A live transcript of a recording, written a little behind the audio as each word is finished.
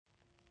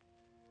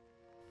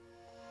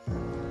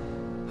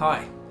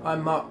Hi,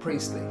 I'm Mark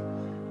Priestley.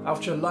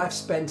 After a life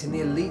spent in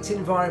the elite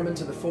environment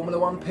of the Formula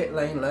One pit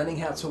lane learning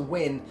how to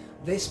win,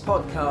 this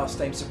podcast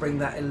aims to bring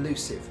that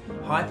elusive,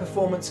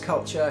 high-performance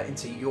culture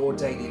into your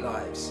daily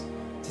lives.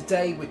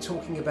 Today we're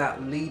talking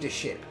about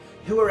leadership.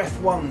 Who are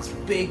F1's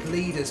big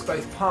leaders,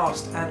 both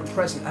past and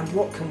present, and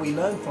what can we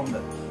learn from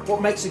them?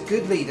 What makes a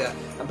good leader?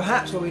 And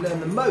perhaps where we learn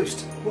the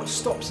most, what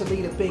stops a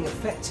leader being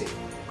effective?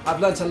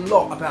 I've learnt a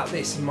lot about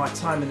this in my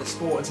time in the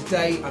sport, and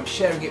today I'm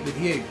sharing it with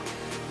you.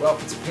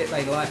 Welcome to Pit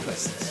Lane Life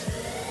Lessons.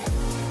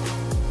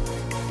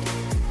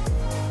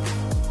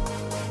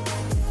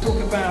 Talk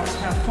about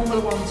how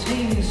Formula One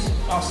teams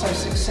are so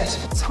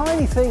successful.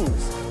 Tiny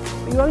things,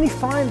 but you only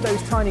find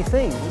those tiny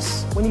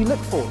things when you look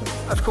for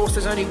them. Of course,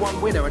 there's only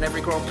one winner in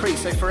every Grand Prix,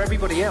 so for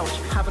everybody else,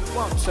 you haven't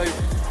won. So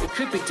it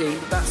could be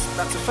deemed that's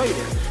a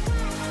failure.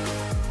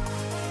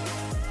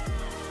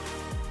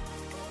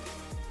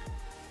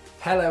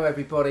 Hello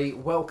everybody,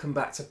 welcome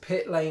back to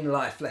Pit Lane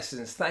Life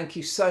Lessons. Thank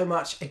you so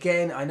much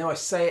again. I know I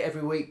say it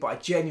every week, but I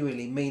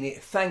genuinely mean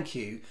it. Thank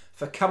you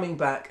for coming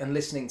back and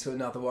listening to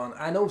another one.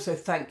 And also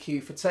thank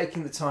you for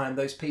taking the time,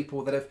 those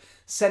people that have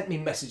sent me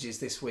messages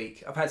this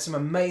week. I've had some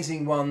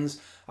amazing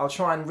ones. I'll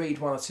try and read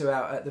one or two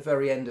out at the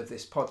very end of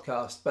this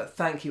podcast. But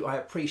thank you, I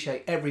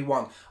appreciate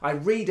everyone. I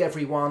read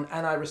everyone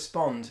and I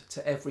respond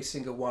to every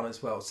single one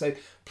as well. So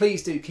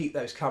please do keep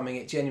those coming.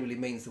 It genuinely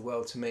means the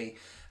world to me.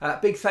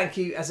 Big thank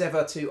you as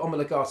ever to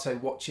Omologato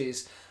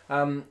Watches,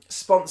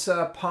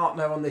 sponsor,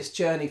 partner on this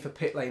journey for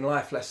Pit Lane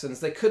Life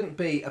Lessons. They couldn't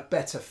be a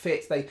better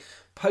fit. They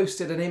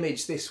posted an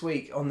image this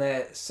week on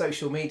their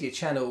social media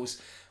channels,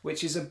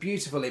 which is a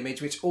beautiful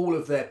image, which all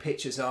of their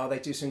pictures are. They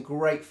do some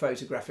great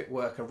photographic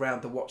work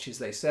around the watches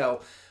they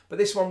sell. But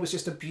this one was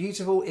just a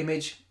beautiful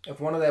image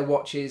of one of their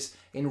watches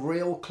in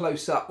real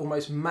close-up,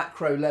 almost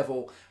macro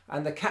level.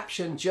 And the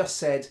caption just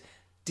said,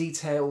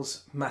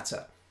 "Details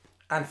matter."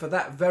 And for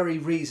that very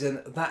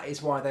reason, that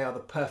is why they are the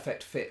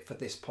perfect fit for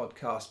this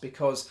podcast,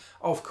 because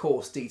of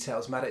course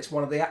details matter. It's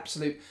one of the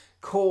absolute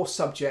core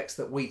subjects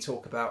that we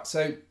talk about.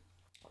 So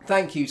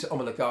thank you to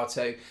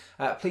Omologato.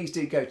 Please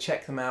do go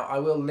check them out. I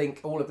will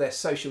link all of their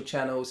social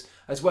channels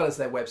as well as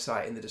their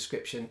website in the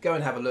description. Go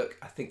and have a look.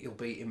 I think you'll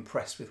be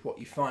impressed with what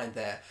you find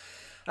there.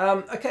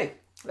 Okay,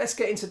 let's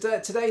get into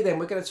today then.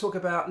 We're going to talk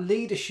about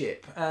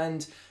leadership.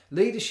 And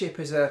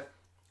leadership is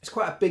it's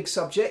quite a big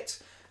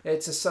subject.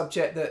 It's a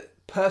subject that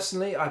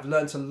personally I've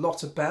learnt a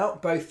lot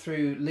about, both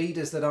through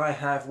leaders that I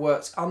have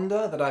worked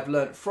under, that I've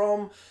learnt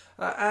from,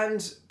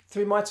 and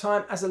through my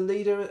time as a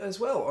leader as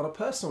well on a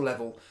personal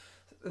level.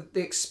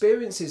 The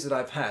experiences that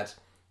I've had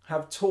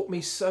have taught me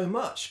so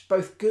much,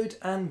 both good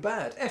and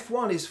bad.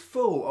 F1 is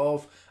full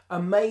of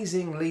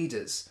amazing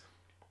leaders,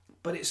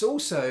 but it's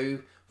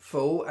also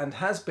full, and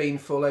has been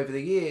full over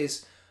the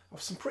years,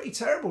 of some pretty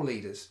terrible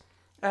leaders.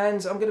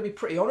 And I'm going to be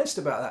pretty honest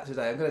about that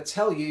today. I'm going to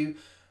tell you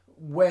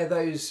where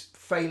those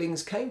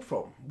failings came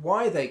from,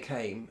 why they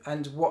came,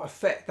 and what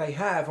effect they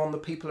have on the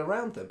people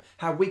around them,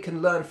 how we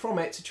can learn from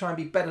it to try and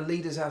be better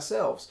leaders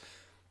ourselves.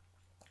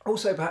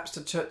 Also perhaps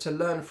to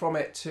learn from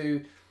it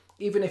to,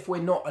 even if we're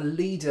not a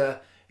leader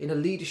in a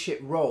leadership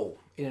role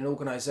in an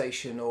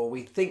organisation, or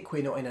we think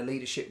we're not in a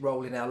leadership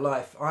role in our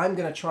life, I'm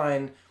going to try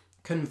and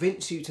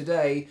convince you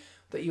today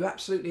that you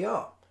absolutely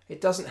are.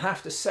 It doesn't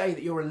have to say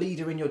that you're a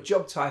leader in your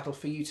job title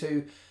for you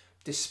to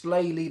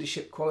display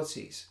leadership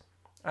qualities,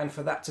 and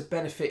for that to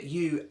benefit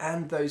you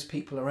and those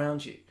people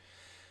around you.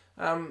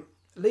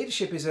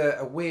 Leadership is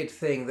a weird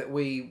thing that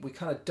we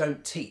kind of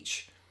don't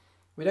teach.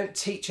 We don't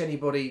teach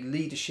anybody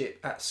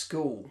leadership at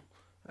school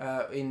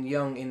in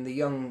the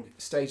young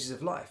stages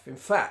of life. In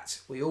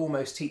fact, we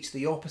almost teach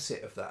the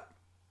opposite of that.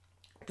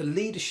 The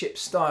leadership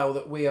style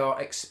that we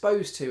are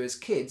exposed to as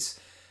kids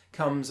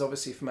comes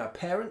obviously from our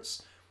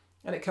parents,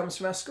 and it comes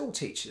from our school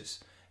teachers.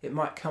 It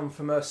might come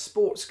from a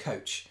sports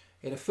coach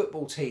in a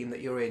football team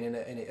that you're in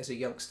as a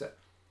youngster.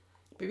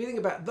 But if you think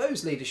about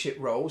those leadership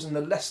roles and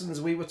the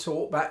lessons we were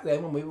taught back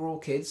then when we were all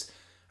kids,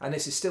 and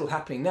this is still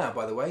happening now,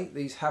 by the way,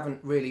 these haven't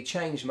really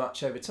changed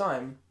much over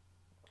time,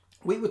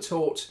 we were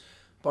taught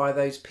by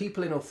those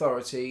people in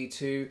authority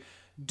to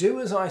do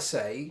as I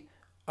say,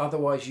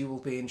 otherwise you will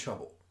be in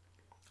trouble.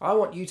 I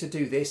want you to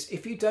do this.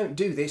 If you don't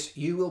do this,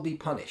 you will be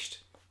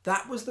punished.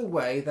 That was the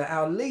way that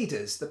our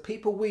leaders, the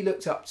people we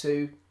looked up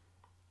to,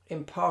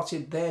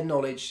 imparted their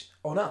knowledge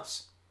on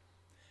us.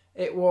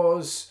 It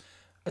was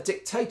a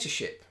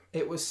dictatorship.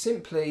 It was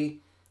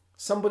simply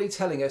somebody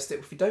telling us that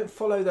if we don't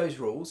follow those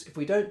rules, if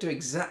we don't do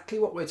exactly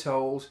what we're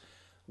told,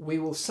 we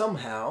will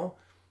somehow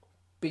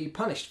be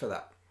punished for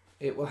that.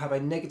 It will have a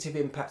negative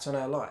impact on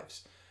our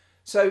lives.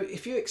 So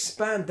if you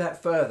expand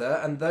that further,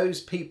 and those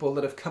people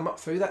that have come up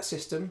through that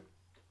system,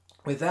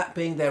 with that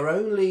being their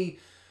only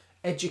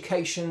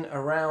education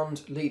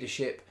around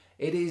leadership,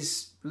 it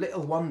is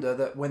little wonder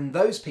that when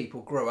those people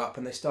grow up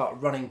and they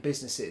start running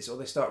businesses, or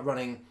they start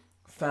running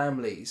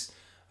families,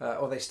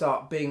 or they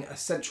start being a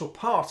central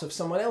part of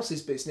someone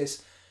else's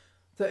business,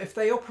 that if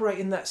they operate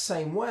in that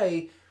same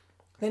way,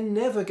 they're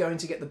never going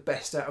to get the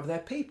best out of their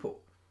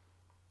people.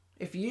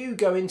 If you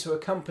go into a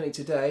company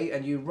today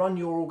and you run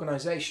your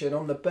organisation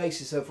on the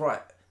basis of,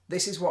 right,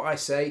 this is what I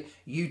say,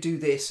 you do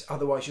this,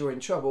 otherwise you're in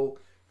trouble,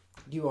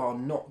 you are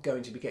not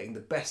going to be getting the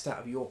best out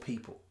of your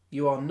people.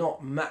 You are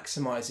not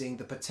maximising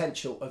the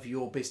potential of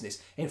your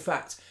business. In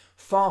fact,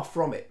 far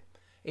from it.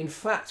 In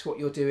fact, what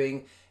you're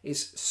doing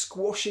is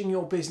squashing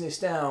your business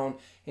down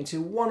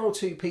into one or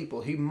two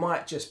people who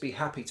might just be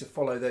happy to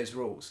follow those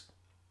rules.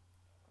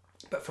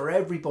 But for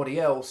everybody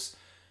else,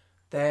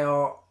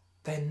 they're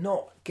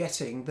not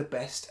getting the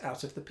best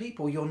out of the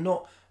people. You're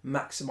not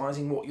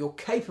maximising what you're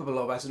capable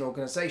of as an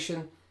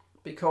organisation,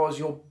 because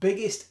your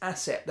biggest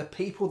asset, the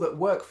people that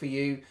work for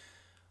you,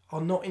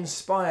 are not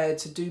inspired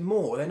to do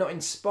more. They're not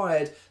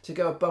inspired to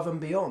go above and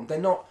beyond. They're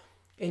not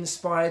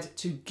inspired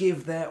to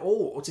give their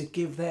all or to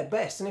give their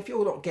best. And if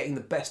you're not getting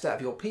the best out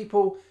of your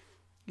people,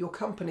 your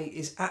company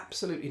is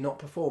absolutely not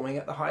performing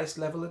at the highest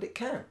level that it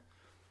can.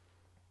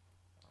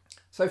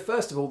 So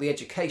first of all, the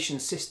education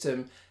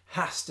system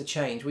has to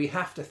change. We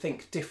have to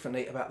think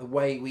differently about the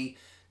way we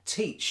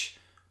teach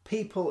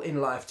people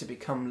in life to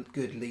become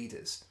good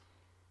leaders.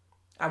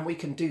 And we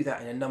can do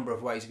that in a number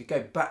of ways. If you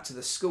go back to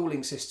the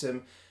schooling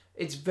system,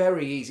 it's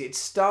very easy. It's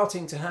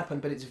starting to happen,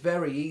 but it's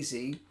very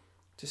easy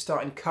to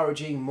start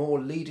encouraging more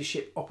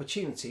leadership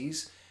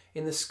opportunities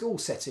in the school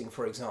setting,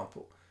 for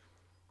example.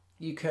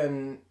 You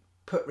can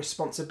put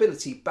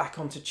responsibility back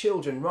onto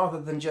children rather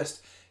than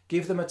just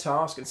give them a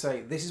task and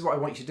say, this is what I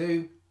want you to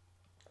do,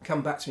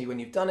 come back to me when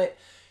you've done it.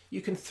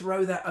 You can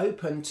throw that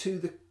open to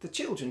the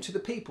children, to the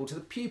people, to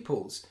the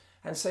pupils,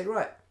 and say,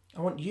 right,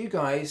 I want you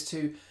guys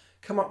to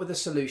come up with a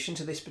solution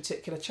to this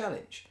particular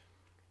challenge.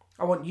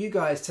 I want you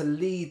guys to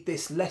lead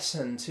this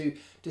lesson, to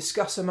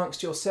discuss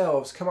amongst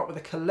yourselves, come up with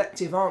a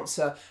collective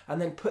answer,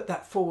 and then put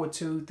that forward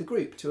to the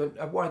group, to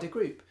a wider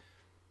group.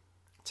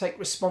 Take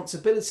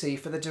responsibility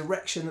for the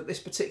direction that this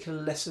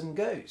particular lesson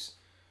goes.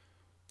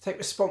 Take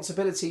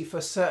responsibility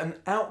for certain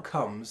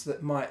outcomes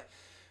that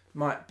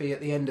might be at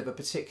the end of a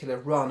particular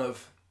run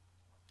of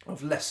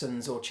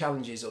lessons or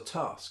challenges or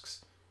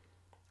tasks.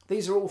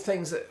 These are all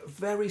things that are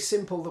very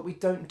simple that we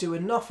don't do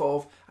enough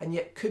of, and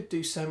yet could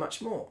do so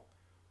much more.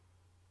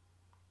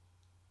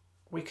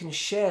 We can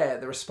share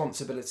the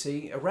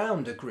responsibility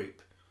around a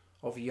group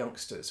of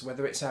youngsters,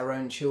 whether it's our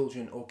own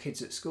children or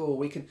kids at school.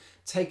 We can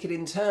take it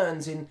in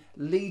turns in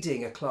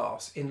leading a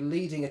class, in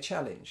leading a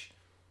challenge.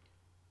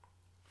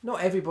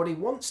 Not everybody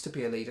wants to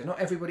be a leader. Not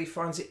everybody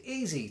finds it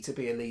easy to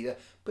be a leader,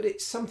 but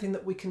it's something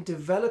that we can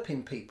develop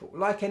in people.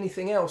 Like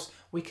anything else,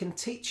 we can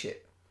teach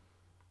it.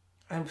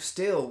 And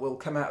still we'll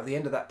come out at the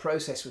end of that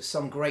process with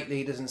some great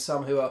leaders and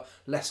some who are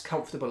less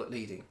comfortable at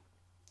leading,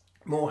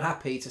 more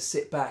happy to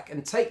sit back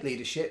and take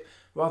leadership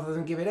rather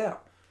than give it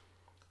out.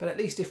 But at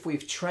least if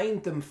we've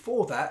trained them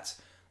for that,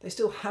 they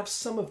still have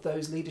some of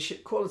those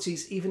leadership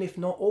qualities, even if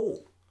not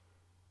all.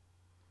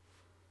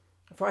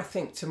 If I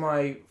think to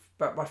my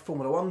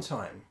Formula One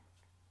time,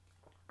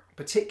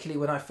 particularly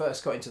when I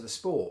first got into the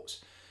sport,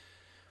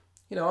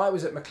 I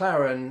was at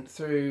McLaren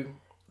through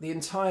the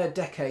entire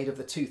decade of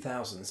the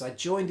 2000s. I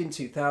joined in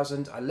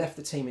 2000, I left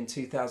the team in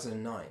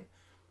 2009.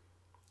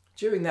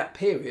 During that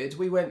period,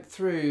 we went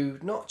through,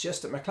 not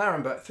just at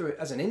McLaren, but through it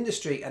as an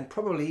industry and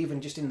probably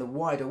even just in the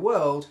wider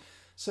world,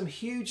 some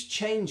huge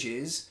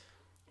changes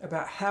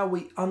about how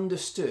we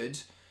understood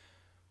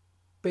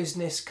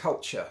business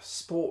culture,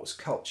 sports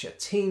culture,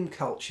 team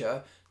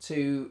culture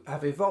to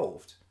have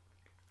evolved.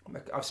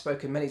 I've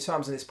spoken many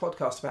times in this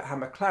podcast about how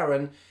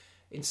McLaren,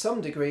 in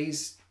some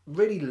degrees,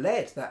 really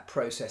led that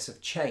process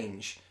of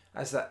change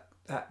as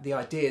the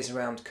ideas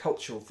around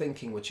cultural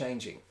thinking were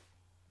changing.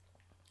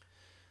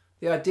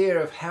 The idea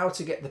of how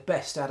to get the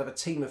best out of a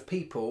team of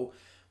people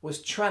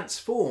was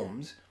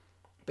transformed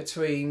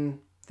between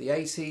the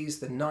 80s,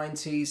 the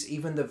 90s,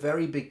 even the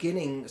very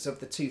beginnings of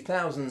the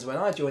 2000s when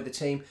I joined the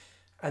team.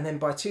 And then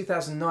by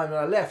 2009 when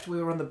I left,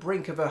 we were on the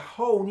brink of a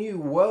whole new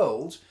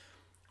world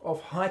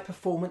of high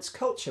performance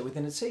culture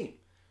within a team.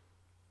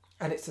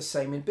 And it's the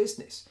same in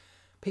business.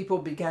 People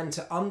began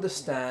to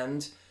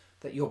understand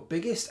that your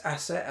biggest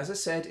asset, as I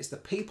said, is the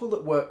people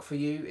that work for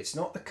you. It's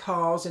not the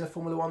cars in a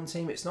Formula One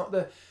team. It's not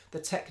the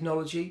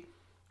technology.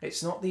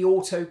 It's not the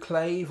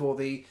autoclave or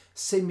the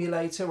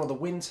simulator or the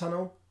wind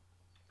tunnel.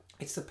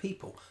 It's the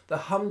people. The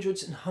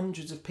hundreds and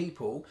hundreds of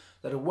people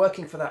that are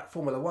working for that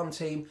Formula One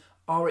team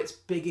are its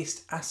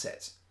biggest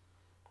asset.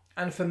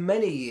 And for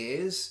many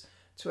years,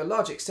 to a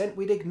large extent,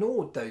 we'd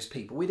ignored those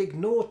people. We'd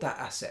ignored that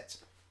asset.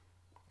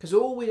 Because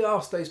all we'd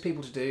asked those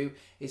people to do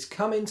is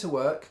come into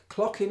work,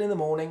 clock in the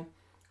morning,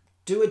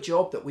 do a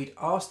job that we'd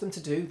asked them to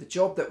do, the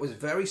job that was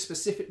very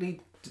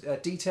specifically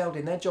detailed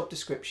in their job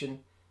description,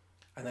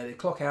 and then they'd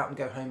clock out and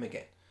go home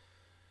again.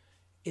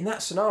 In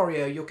that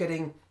scenario, you're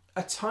getting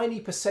a tiny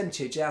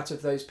percentage out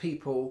of those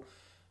people,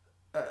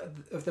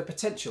 of the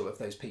potential of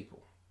those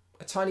people.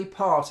 A tiny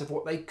part of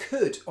what they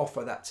could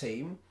offer that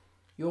team,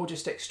 you're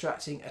just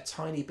extracting a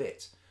tiny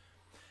bit.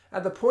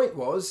 And the point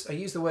was, I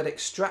use the word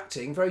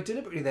extracting very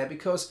deliberately there,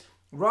 because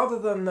rather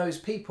than those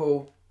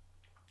people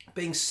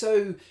being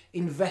so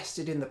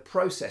invested in the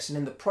process and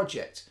in the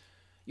project,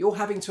 you're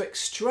having to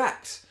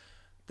extract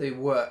the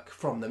work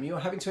from them. You're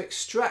having to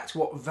extract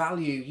what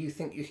value you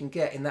think you can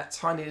get in that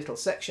tiny little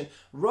section,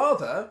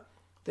 rather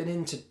than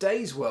in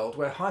today's world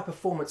where high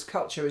performance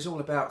culture is all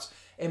about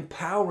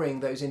empowering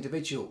those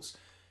individuals,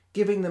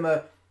 giving them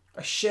a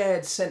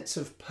shared sense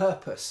of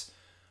purpose,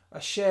 a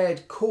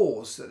shared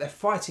cause that they're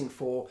fighting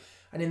for.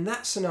 And in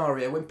that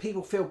scenario, when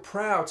people feel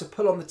proud to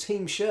pull on the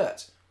team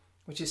shirt,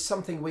 which is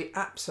something we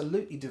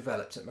absolutely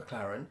developed at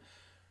McLaren,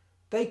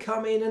 they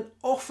come in and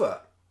offer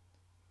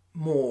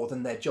more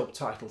than their job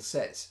title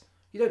says.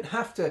 You don't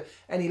have to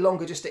any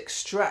longer just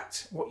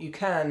extract what you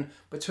can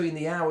between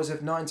the hours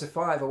of 9 to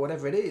 5 or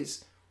whatever it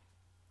is.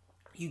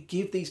 You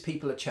give these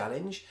people a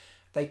challenge,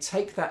 they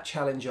take that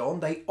challenge on,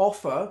 they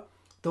offer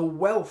the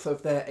wealth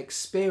of their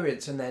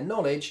experience and their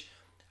knowledge,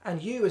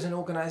 and you as an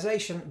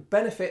organisation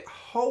benefit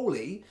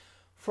wholly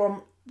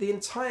from the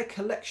entire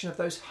collection of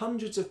those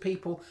hundreds of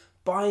people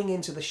buying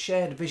into the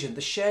shared vision,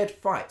 the shared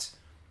fight,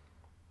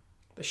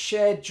 the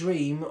shared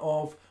dream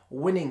of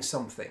winning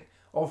something,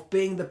 of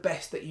being the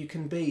best that you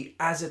can be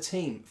as a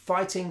team,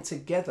 fighting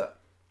together.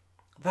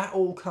 That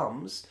all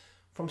comes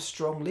from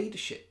strong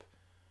leadership.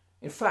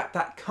 In fact,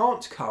 that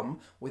can't come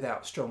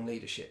without strong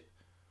leadership,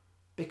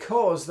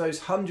 because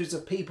those hundreds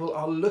of people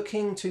are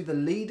looking to the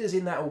leaders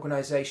in that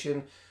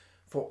organisation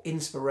for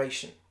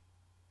inspiration,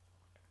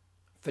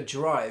 for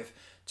drive,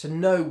 to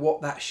know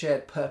what that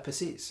shared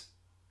purpose is.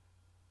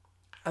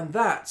 And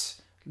that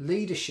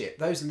leadership,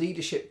 those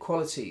leadership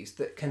qualities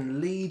that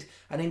can lead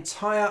an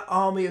entire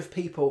army of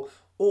people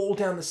all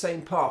down the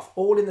same path,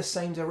 all in the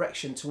same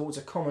direction towards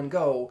a common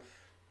goal,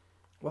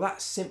 well,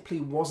 that simply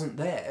wasn't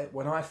there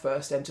when I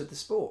first entered the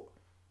sport.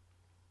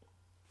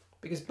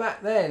 Because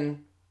back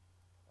then,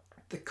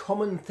 the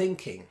common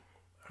thinking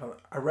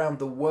around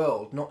the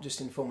world, not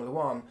just in Formula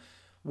One,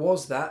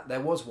 was that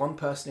there was one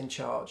person in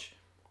charge,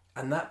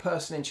 and that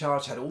person in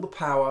charge had all the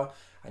power,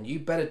 and you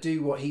better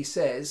do what he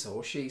says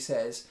or she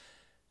says,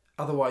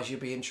 otherwise you'll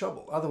be in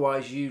trouble.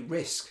 Otherwise you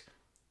risk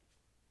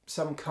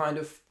some kind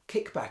of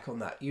kickback on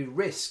that. You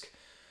risk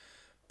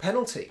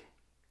penalty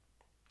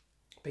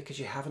because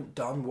you haven't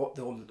done what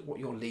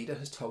your leader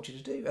has told you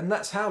to do. And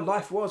that's how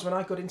life was when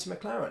I got into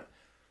McLaren.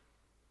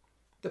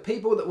 The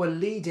people that were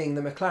leading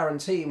the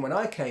McLaren team when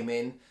I came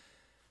in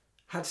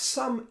had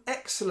some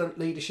excellent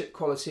leadership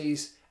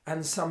qualities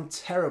and some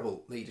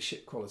terrible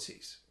leadership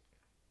qualities.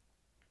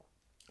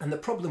 And the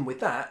problem with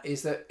that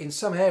is that in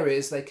some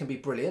areas they can be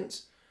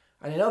brilliant,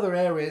 and in other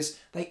areas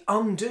they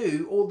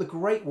undo all the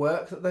great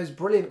work that those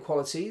brilliant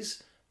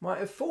qualities might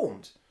have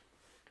formed.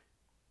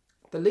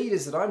 The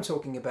leaders that I'm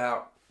talking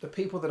about, the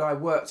people that I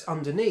worked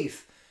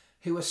underneath,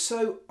 who were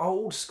so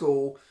old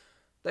school,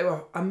 they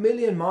were a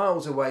million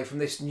miles away from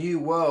this new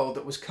world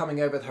that was coming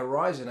over the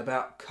horizon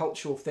about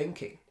cultural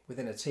thinking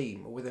within a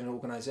team or within an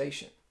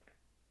organisation.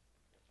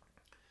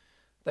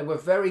 They were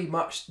very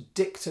much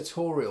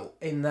dictatorial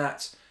in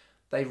that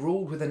they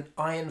ruled with an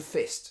iron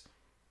fist.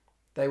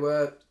 They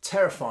were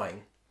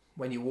terrifying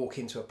when you walk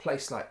into a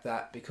place like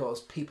that,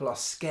 because people are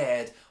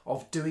scared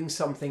of doing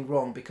something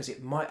wrong because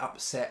it might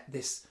upset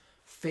this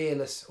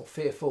fearful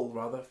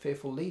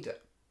leader.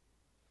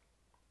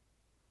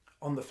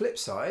 On the flip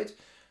side,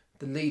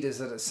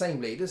 the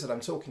same leaders that I'm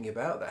talking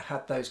about that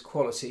had those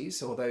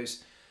qualities or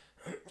those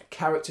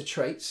character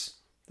traits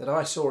that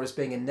I saw as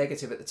being a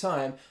negative at the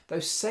time,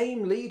 those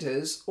same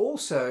leaders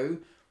also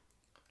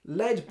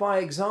led by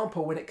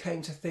example when it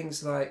came to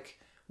things like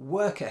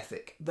work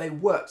ethic. They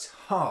worked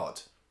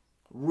hard,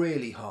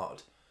 really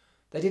hard.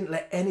 They didn't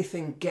let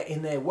anything get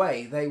in their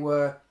way. They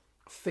were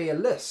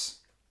fearless.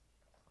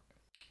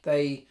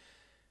 They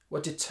were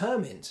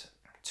determined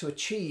to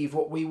achieve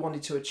what we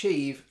wanted to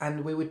achieve,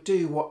 and we would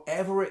do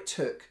whatever it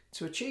took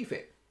to achieve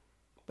it.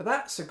 But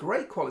that's a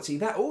great quality.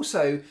 That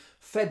also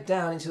fed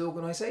down into the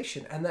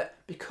organisation, and that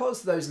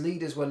because those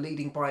leaders were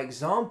leading by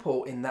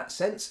example in that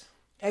sense,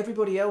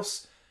 everybody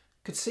else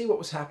could see what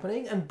was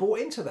happening and bought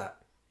into that.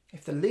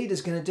 If the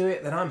leader's going to do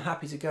it, then I'm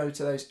happy to go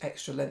to those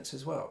extra lengths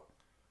as well.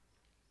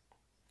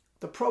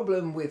 The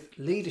problem with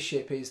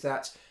leadership is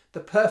that the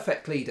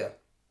perfect leader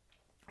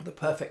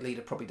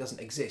probably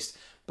doesn't exist,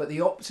 but the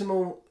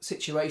optimal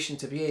situation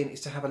to be in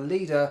is to have a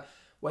leader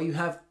where you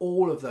have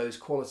all of those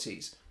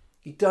qualities.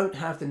 You don't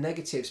have the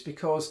negatives,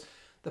 because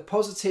the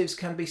positives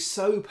can be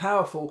so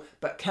powerful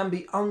but can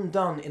be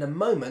undone in a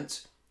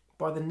moment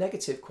by the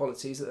negative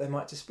qualities that they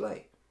might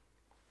display,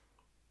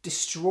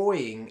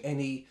 destroying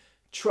any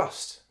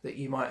trust that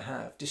you might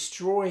have,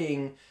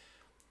 destroying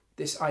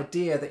this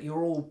idea that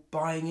you're all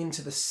buying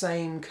into the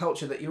same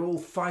culture, that you're all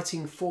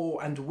fighting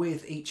for and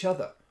with each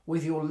other,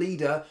 with your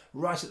leader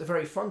right at the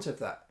very front of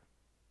that.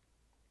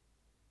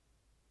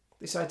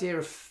 This idea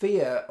of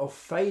fear of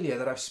failure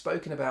that I've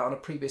spoken about on a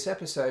previous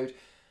episode,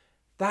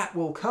 that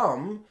will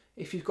come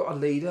if you've got a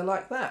leader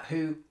like that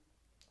who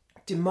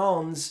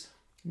demands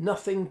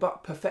nothing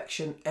but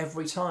perfection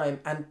every time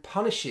and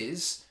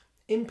punishes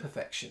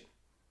imperfection.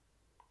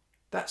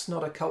 That's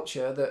not a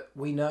culture that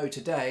we know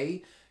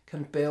today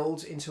can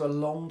build into a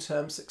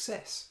long-term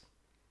success.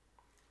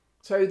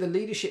 So the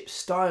leadership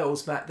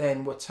styles back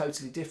then were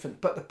totally different.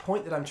 But the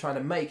point that I'm trying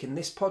to make in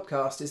this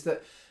podcast is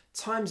that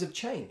times have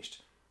changed.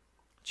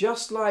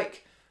 Just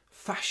like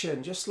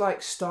fashion, just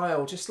like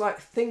style, just like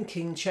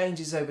thinking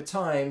changes over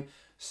time,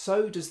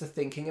 so does the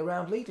thinking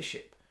around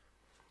leadership.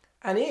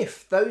 And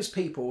if those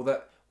people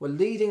that were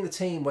leading the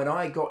team when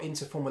I got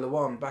into Formula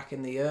One back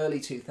in the early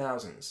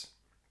 2000s,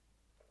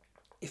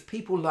 if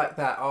people like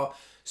that are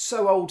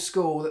so old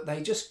school that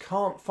they just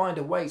can't find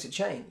a way to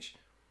change,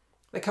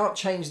 they can't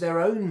change their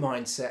own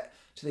mindset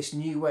to this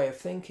new way of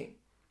thinking.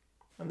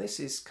 And this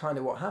is kind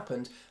of what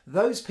happened.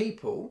 Those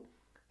people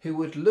who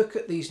would look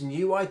at these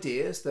new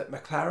ideas that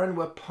McLaren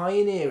were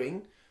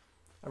pioneering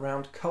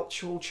around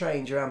cultural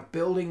change, around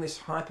building this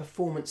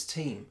high-performance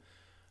team,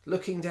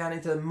 looking down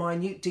into the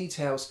minute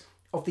details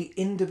of the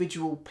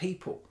individual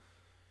people,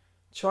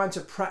 trying to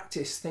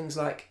practice things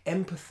like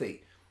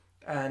empathy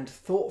and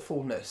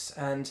thoughtfulness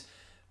and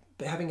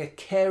having a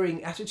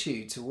caring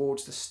attitude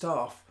towards the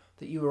staff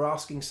that you were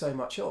asking so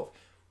much of.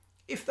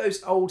 If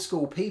those old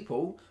school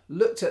people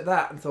looked at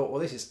that and thought,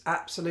 well, this is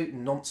absolute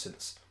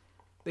nonsense,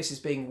 this is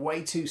being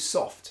way too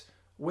soft,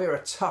 we're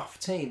a tough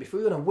team, if we're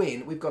going to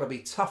win, we've got to be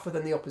tougher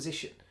than the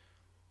opposition,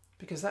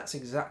 because that's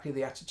exactly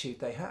the attitude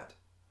they had.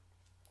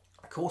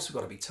 Of course we've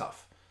got to be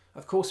tough.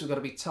 Of course we've got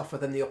to be tougher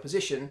than the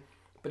opposition,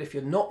 but if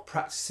you're not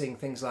practicing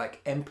things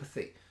like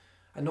empathy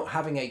and not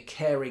having a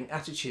caring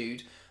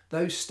attitude,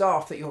 those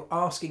staff that you're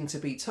asking to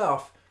be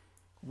tough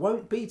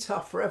won't be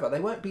tough forever. They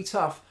won't be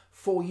tough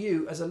for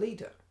you as a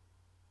leader.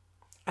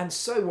 And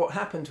so what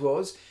happened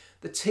was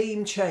the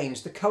team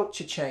changed, the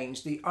culture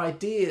changed, the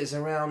ideas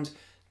around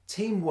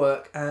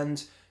teamwork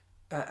and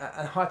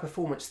high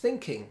performance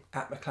thinking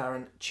at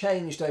McLaren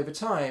changed over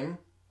time,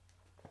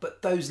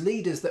 but those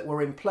leaders that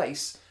were in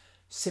place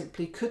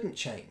simply couldn't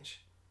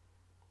change.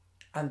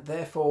 And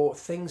therefore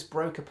things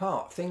broke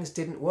apart, things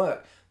didn't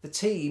work. The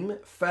team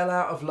fell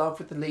out of love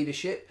with the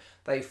leadership,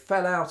 they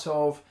fell out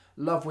of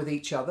love with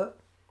each other.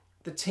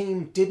 The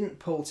team didn't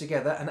pull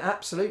together, and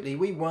absolutely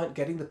we weren't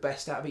getting the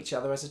best out of each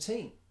other as a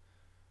team.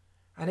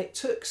 And it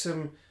took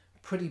some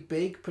pretty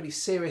big, pretty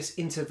serious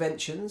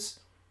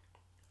interventions,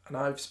 and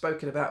I've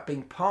spoken about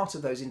being part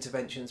of those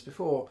interventions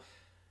before,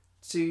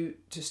 to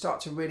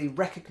start to really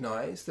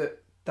recognise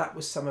that that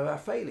was some of our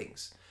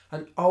failings.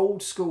 An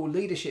old school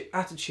leadership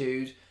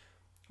attitude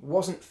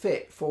wasn't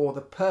fit for the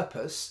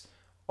purpose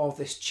of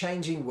this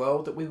changing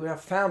world that we would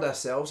have found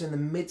ourselves in the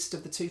midst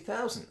of the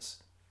 2000s.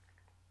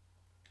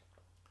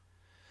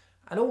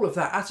 And all of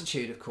that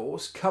attitude, of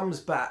course,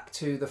 comes back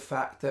to the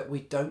fact that we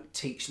don't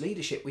teach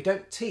leadership. We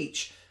don't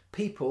teach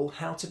people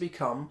how to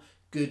become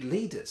good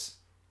leaders.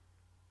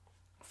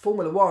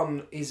 Formula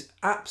One is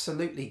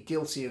absolutely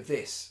guilty of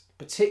this,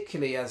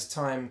 particularly as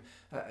time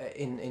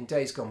in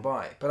days gone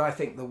by. But I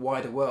think the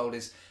wider world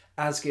is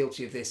as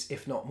guilty of this,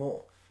 if not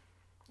more.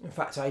 In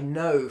fact, I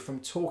know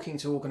from talking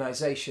to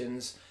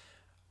organisations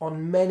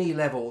on many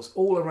levels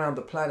all around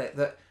the planet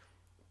that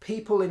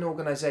people in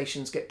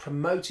organisations get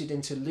promoted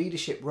into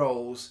leadership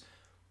roles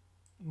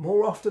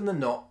more often than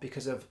not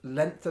because of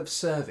length of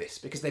service,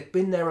 because they've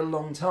been there a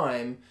long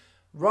time,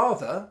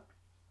 rather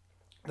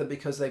than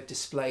because they've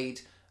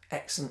displayed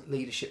excellent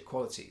leadership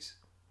qualities.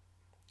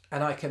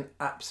 And I can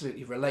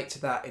absolutely relate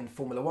to that in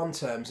Formula One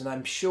terms, and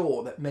I'm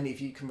sure that many of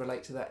you can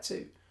relate to that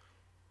too.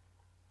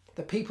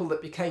 The people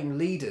that became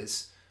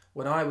leaders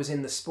when I was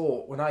in the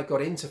sport, when I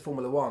got into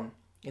Formula One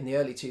in the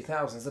early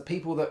 2000s, the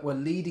people that were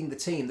leading the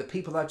team, the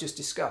people I've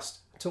just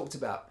talked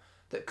about,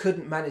 that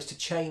couldn't manage to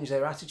change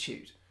their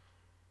attitude.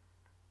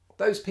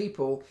 Those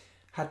people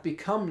had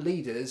become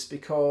leaders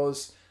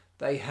because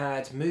they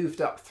had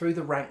moved up through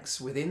the ranks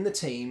within the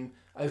team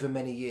over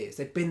many years.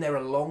 They'd been there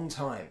a long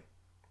time.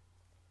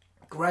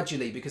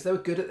 Gradually, because they were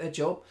good at their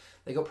job,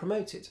 they got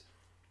promoted.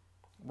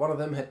 One of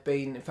them had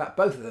been, in fact,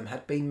 both of them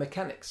had been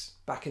mechanics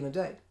back in the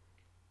day.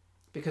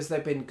 Because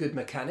they've been good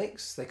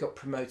mechanics, they got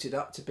promoted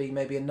up to be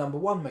maybe a number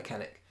one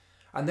mechanic.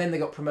 And then they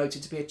got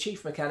promoted to be a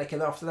chief mechanic,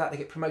 and after that they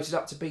get promoted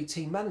up to be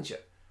team manager.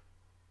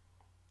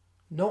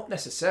 Not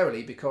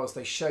necessarily because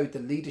they showed the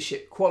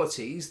leadership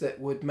qualities that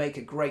would make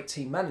a great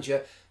team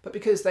manager, but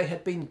because they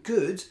had been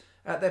good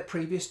at their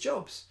previous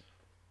jobs.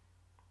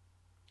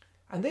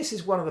 And this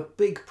is one of the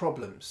big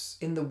problems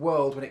in the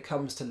world when it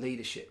comes to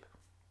leadership.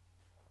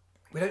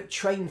 We don't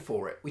train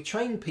for it. We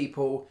train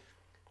people.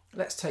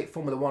 Let's take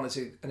Formula One as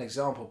an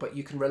example, but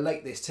you can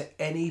relate this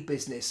to any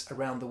business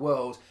around the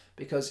world,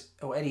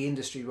 or any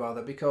industry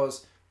rather,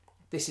 because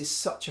this is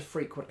such a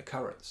frequent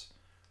occurrence.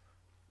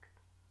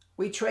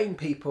 We train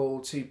people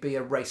to be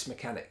a race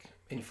mechanic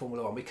in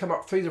Formula One. We come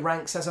up through the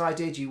ranks, as I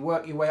did. You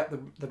work your way up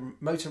the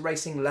motor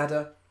racing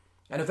ladder,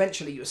 and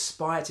eventually you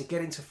aspire to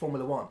get into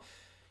Formula One.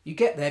 You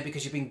get there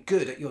because you've been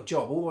good at your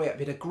job all the way up.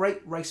 You've been a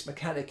great race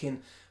mechanic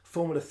in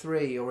Formula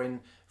 3 or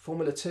in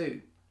Formula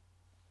 2.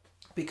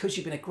 Because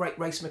you've been a great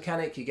race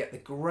mechanic, you get the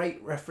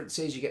great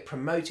references, you get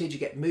promoted, you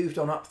get moved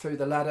on up through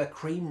the ladder,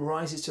 cream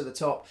rises to the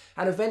top,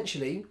 and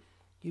eventually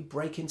you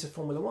break into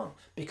Formula One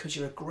because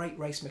you're a great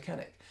race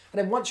mechanic. And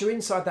then once you're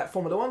inside that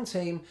Formula One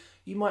team,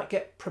 you might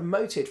get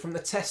promoted from the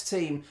test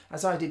team,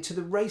 as I did, to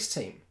the race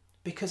team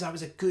because I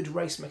was a good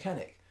race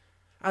mechanic.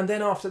 And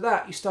then after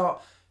that, you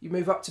start you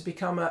move up to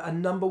become a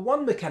number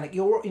one mechanic.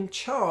 You're in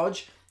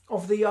charge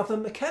of the other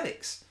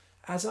mechanics,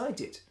 as I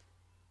did.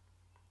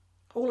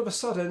 All of a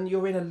sudden,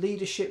 you're in a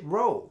leadership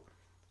role.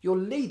 You're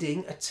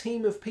leading a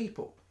team of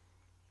people.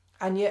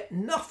 And yet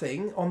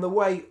nothing on the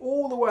way,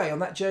 all the way on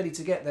that journey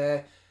to get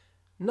there,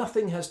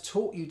 nothing has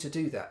taught you to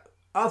do that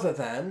other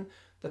than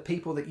the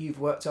people that you've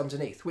worked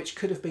underneath, which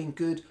could have been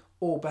good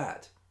or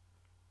bad.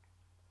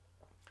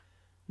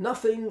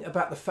 Nothing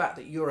about the fact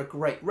that you're a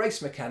great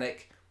race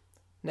mechanic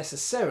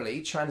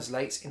necessarily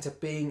translates into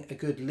being a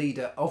good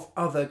leader of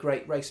other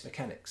great race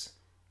mechanics.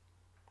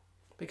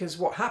 Because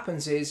what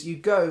happens is you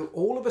go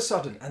all of a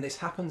sudden, and this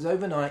happens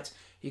overnight,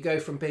 you go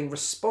from being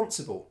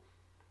responsible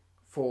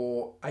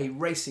for a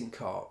racing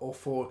car or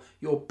for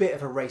your bit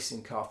of a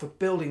racing car, for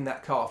building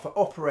that car, for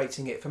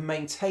operating it, for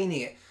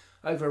maintaining it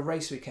over a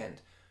race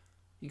weekend.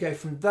 You go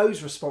from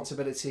those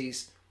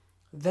responsibilities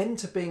then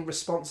to being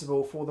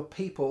responsible for the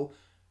people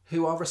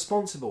who are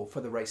responsible for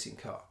the racing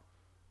car.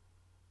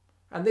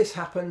 And this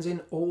happens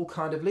in all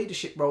kind of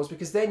leadership roles,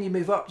 because then you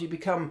move up, you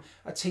become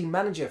a team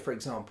manager, for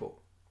example.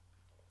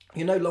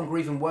 You're no longer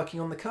even working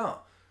on the car.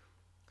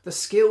 The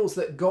skills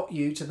that got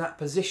you to that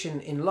position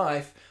in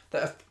life,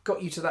 that have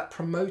got you to that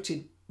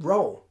promoted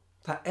role,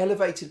 that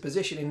elevated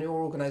position in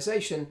your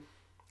organisation,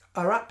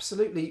 are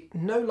absolutely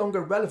no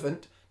longer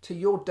relevant to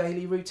your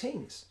daily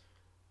routines.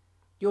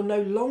 You're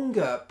no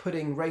longer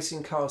putting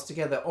racing cars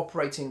together,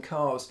 operating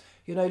cars.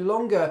 You're no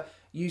longer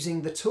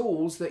using the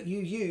tools that you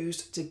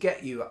used to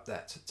get you up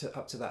there,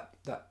 up to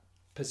that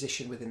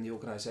position within the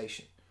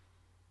organisation.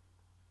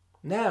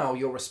 Now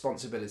your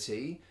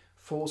responsibility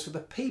falls for the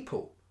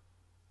people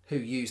who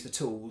use the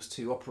tools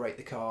to operate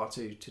the car,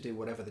 to do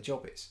whatever the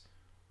job is.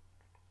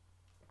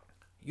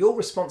 Your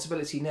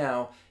responsibility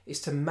now is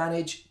to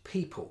manage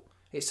people.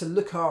 It's to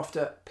look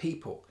after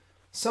people.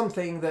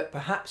 Something that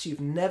perhaps you've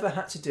never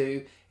had to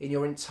do in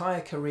your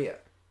entire career.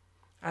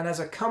 And as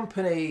a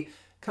company,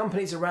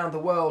 companies around the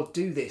world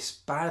do this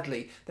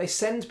badly. They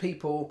send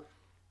people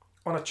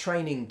on a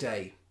training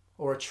day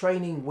or a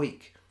training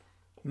week,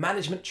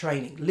 management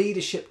training,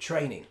 leadership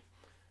training.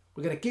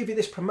 We're going to give you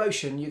this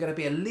promotion. You're going to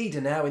be a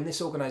leader now in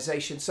this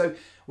organisation. So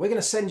we're going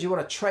to send you on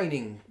a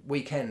training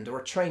weekend or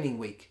a training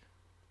week.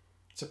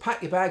 So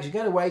pack your bags. You're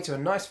going away to a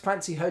nice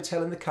fancy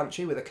hotel in the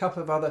country with a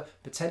couple of other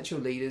potential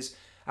leaders.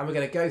 And we're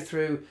going to go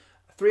through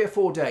 3 or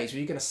 4 days where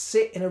you're going to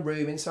sit in a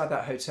room inside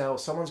that hotel.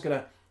 Someone's going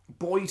to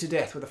bore you to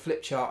death with a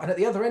flip chart. And at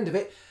the other end of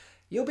it,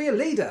 you'll be a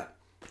leader.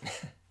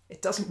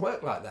 It doesn't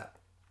work like that.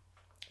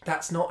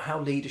 That's not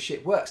how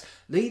leadership works.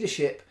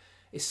 Leadership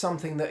is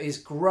something that is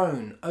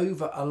grown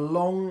over a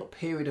long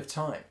period of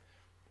time.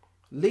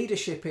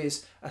 Leadership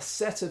is a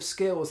set of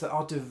skills that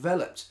are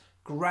developed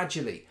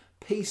gradually,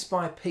 piece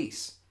by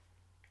piece.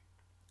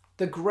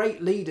 The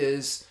great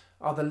leaders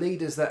are the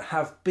leaders that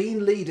have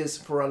been leaders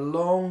for a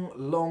long,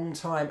 long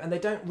time, and they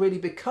don't really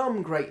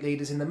become great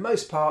leaders in the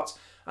most part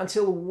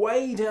until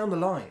way down the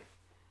line,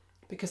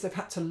 because they've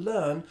had to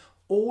learn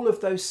all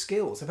of those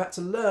skills. They've had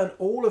to learn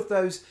all of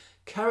those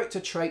character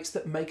traits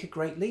that make a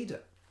great leader.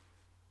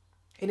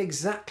 In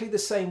exactly the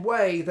same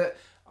way that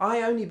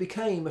I only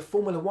became a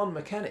Formula One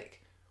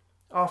mechanic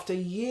after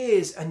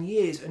years and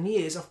years and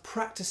years of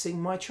practicing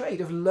my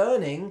trade, of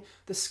learning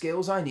the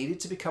skills I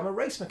needed to become a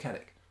race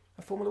mechanic,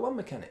 a Formula One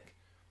mechanic.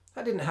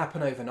 That didn't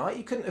happen overnight.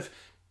 You couldn't have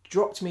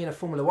dropped me in a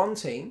Formula One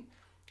team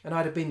and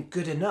I'd have been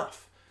good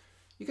enough.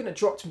 You couldn't have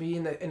dropped me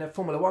in a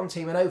Formula One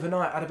team and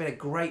overnight I'd have been a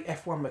great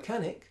F1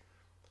 mechanic.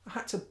 I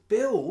had to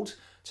build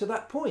to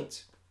that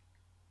point.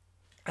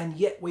 And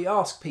yet we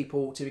ask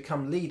people to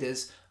become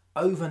leaders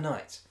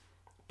overnight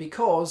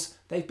because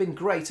they've been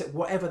great at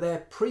whatever their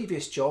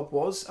previous job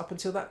was up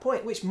until that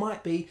point, which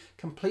might be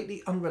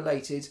completely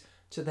unrelated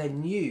to the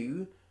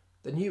new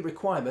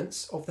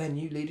requirements of their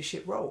new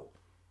leadership role.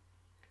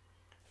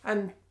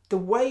 And the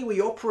way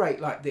we operate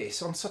like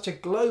this on such a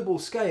global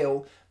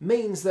scale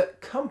means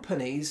that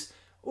companies,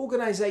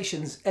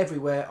 organisations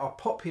everywhere are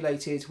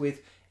populated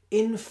with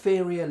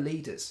inferior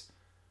leaders.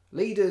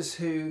 Leaders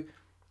who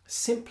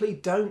simply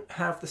don't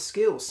have the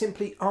skills,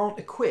 simply aren't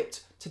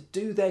equipped to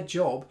do their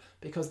job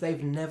because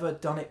they've never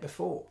done it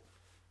before.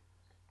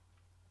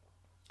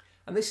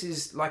 And this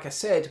is, like I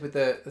said, with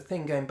the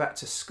thing going back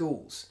to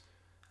schools,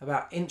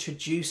 about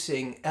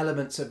introducing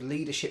elements of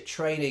leadership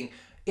training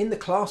in the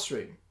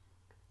classroom.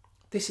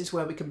 This is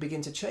where we can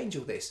begin to change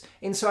all this.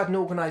 Inside an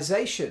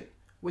organisation,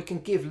 we can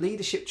give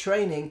leadership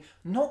training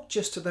not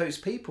just to those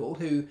people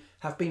who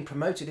have been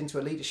promoted into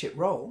a leadership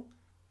role,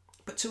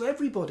 but to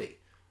everybody.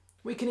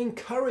 We can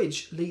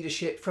encourage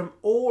leadership from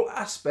all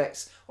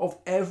aspects of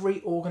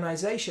every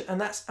organisation, and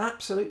that's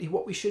absolutely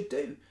what we should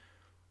do.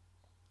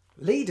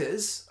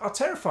 Leaders are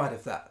terrified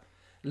of that.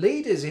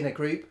 Leaders in a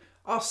group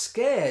are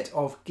scared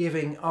of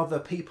giving other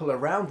people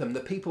around them, the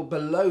people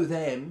below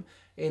them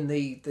in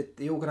the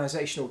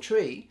organisational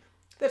tree,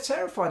 they're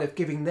terrified of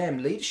giving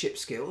them leadership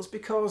skills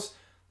because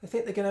they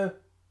think they're going to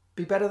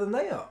be better than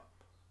they are.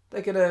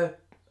 They're going to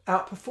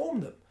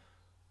outperform them.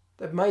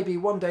 That maybe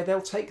one day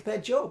they'll take their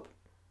job.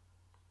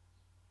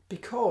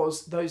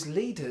 Because those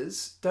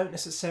leaders don't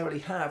necessarily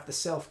have the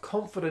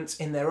self-confidence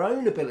in their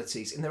own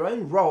abilities, in their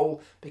own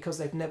role, because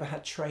they've never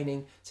had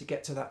training to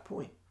get to that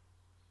point.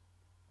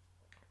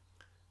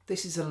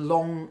 This is a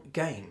long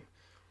game.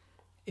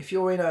 If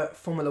you're in a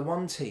Formula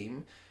One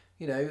team,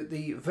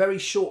 the very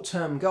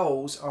short-term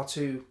goals are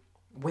to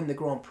win the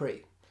Grand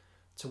Prix,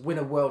 to win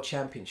a world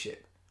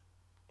championship.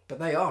 But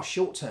they are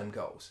short-term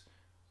goals,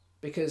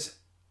 because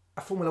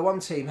a Formula One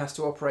team has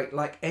to operate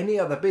like any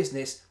other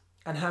business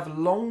and have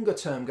longer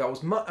term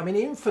goals,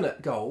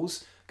 infinite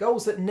goals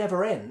that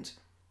never end,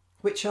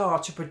 which are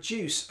to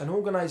produce an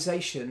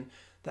organisation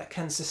that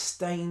can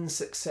sustain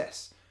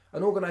success,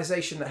 an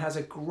organisation that has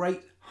a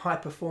great high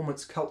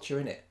performance culture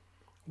in it,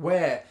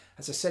 where,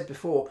 as I said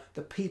before,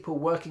 the people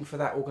working for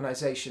that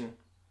organisation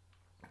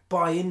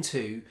buy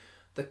into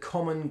the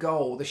common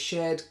goal, the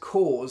shared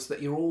cause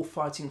that you're all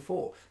fighting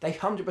for. They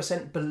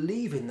 100%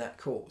 believe in that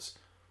cause.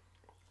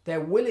 They're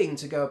willing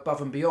to go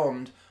above and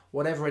beyond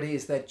whatever it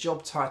is their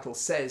job title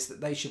says that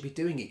they should be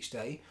doing each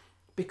day,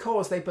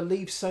 because they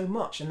believe so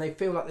much and they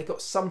feel like they've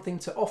got something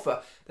to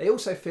offer. They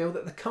also feel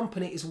that the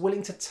company is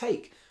willing to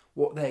take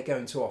what they're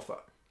going to offer,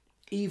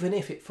 even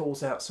if it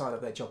falls outside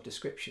of their job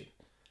description.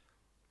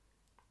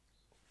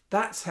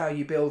 That's how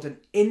you build an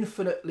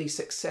infinitely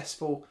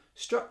successful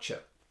structure.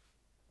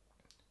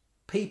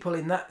 People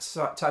in that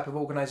type of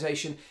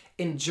organisation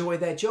enjoy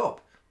their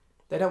job.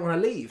 They don't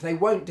want to leave. They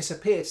won't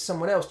disappear to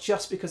someone else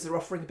just because they're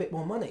offering a bit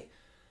more money,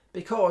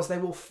 because they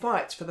will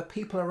fight for the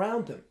people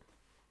around them.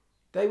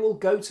 They will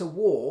go to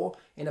war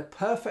in a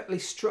perfectly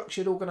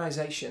structured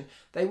organisation.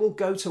 They will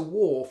go to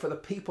war for the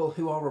people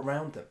who are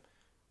around them.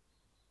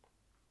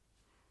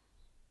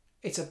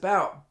 It's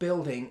about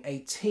building a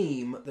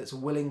team that's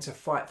willing to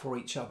fight for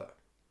each other.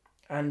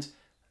 And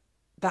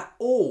that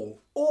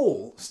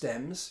all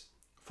stems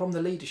from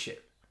the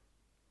leadership.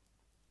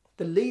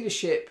 The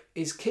leadership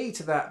is key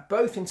to that,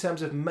 both in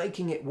terms of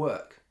making it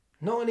work.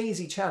 Not an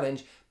easy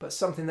challenge, but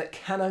something that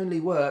can only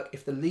work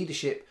if the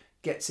leadership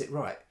gets it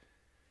right.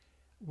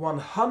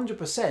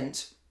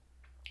 100%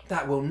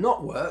 that will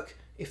not work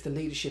if the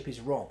leadership is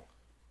wrong.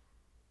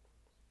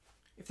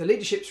 If the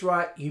leadership's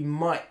right, you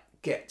might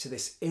get to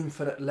this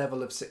infinite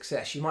level of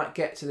success. You might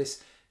get to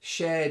this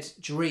shared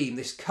dream,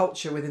 this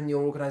culture within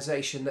your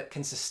organisation that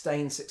can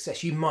sustain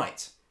success. You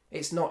might.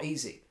 It's not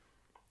easy.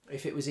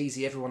 If it was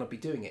easy, everyone would be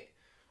doing it.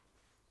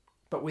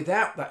 But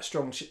without that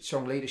strong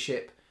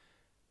leadership,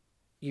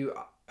 you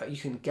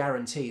can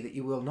guarantee that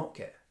you will not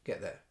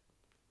get there.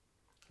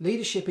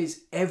 Leadership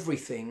is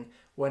everything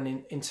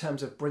when in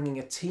terms of bringing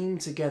a team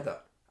together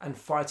and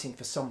fighting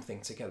for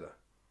something together.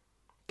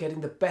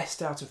 Getting the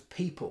best out of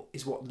people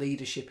is what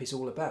leadership is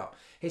all about.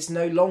 It's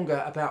no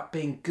longer about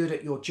being good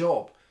at your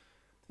job.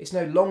 It's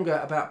no longer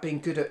about being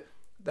good at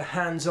the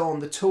hands-on,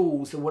 the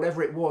tools, the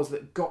whatever it was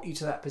that got you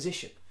to that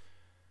position.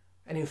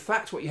 And in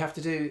fact, what you have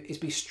to do is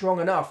be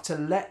strong enough to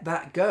let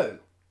that go.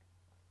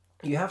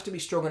 You have to be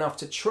strong enough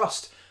to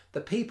trust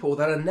the people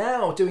that are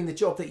now doing the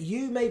job that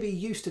you maybe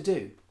used to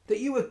do, that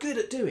you were good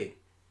at doing.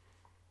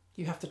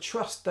 You have to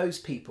trust those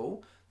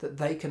people that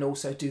they can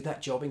also do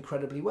that job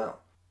incredibly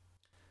well.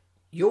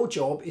 Your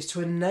job is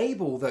to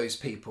enable those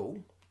people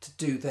to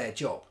do their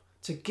job,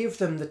 to give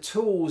them the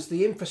tools,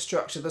 the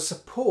infrastructure, the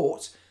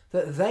support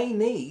that they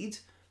need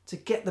to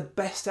get the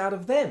best out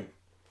of them.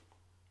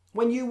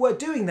 When you were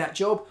doing that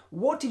job,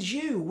 what did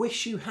you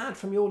wish you had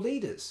from your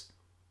leaders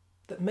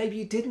that maybe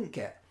you didn't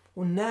get?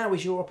 Well, now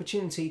is your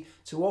opportunity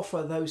to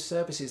offer those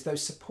services,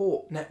 those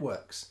support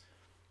networks.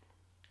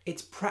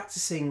 It's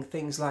practicing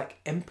things like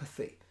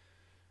empathy.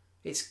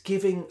 It's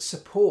giving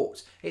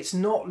support. It's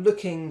not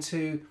looking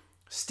to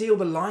steal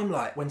the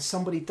limelight when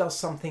somebody does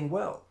something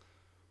well.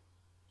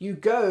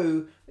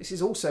 This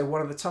is also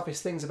one of the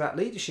toughest things about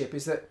leadership,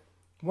 is that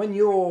when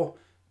you're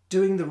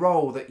doing the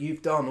role that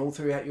you've done all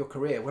throughout your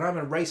career, when I'm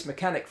a race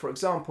mechanic, for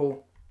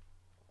example,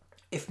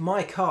 if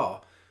my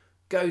car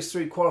goes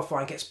through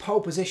qualifying, gets pole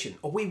position,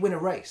 or we win a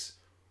race,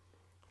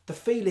 the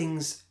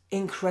feeling's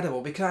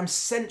incredible because I'm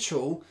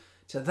central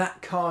to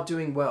that car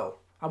doing well.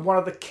 I'm one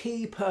of the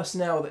key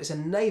personnel that has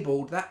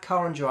enabled that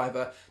car and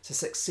driver to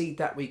succeed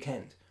that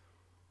weekend.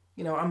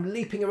 I'm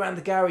leaping around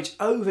the garage,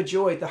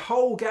 overjoyed. The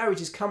whole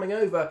garage is coming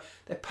over.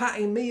 They're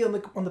patting me on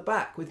the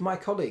back with my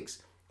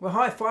colleagues. We're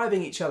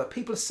high-fiving each other.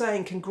 People are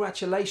saying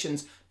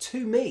congratulations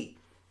to me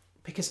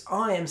because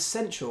I am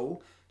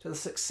central to the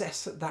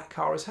success that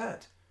car has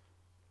had.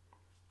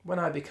 When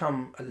I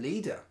become a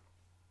leader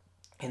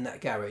in that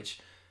garage,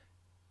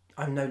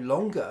 I'm no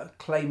longer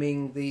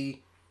claiming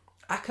the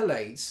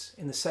accolades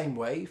in the same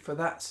way for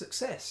that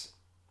success.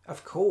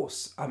 Of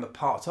course, I'm a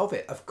part of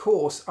it. Of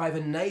course, I've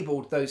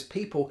enabled those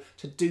people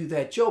to do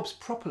their jobs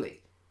properly.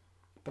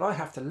 But I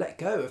have to let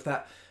go of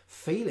that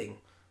feeling,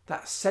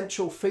 that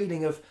central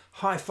feeling of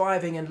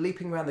high-fiving and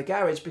leaping around the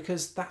garage,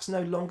 because that's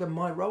no longer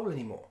my role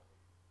anymore.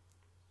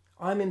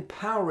 I'm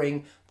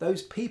empowering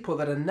those people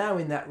that are now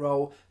in that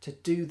role to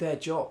do their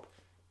job.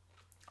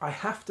 I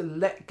have to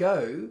let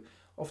go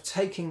of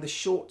taking the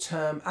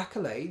short-term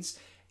accolades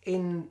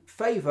in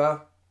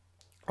favour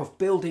of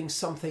building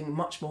something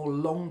much more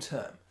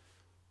long-term.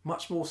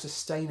 much more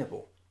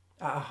sustainable,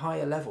 at a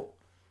higher level.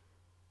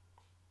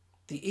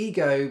 The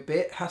ego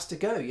bit has to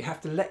go. You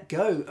have to let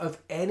go of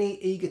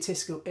any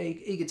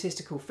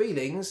egotistical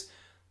feelings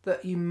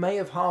that you may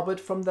have harboured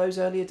from those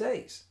earlier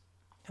days.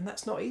 And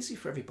that's not easy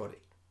for everybody.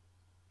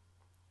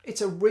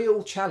 It's a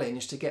real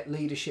challenge to get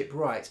leadership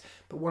right,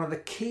 but one of the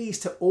keys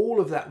to all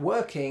of that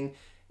working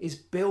is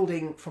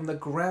building from the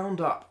ground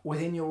up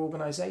within your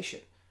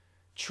organisation.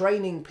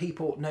 Training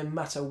people no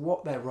matter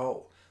what their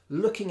role.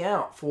 Looking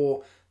out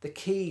for the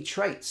key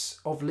traits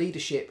of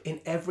leadership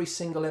in every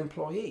single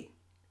employee.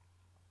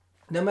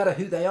 No matter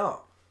who they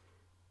are.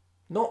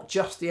 Not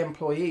just the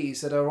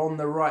employees that are on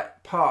the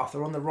right path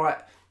or on the right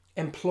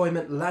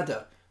employment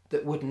ladder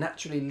that would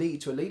naturally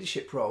lead to a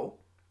leadership role.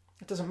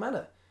 It doesn't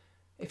matter.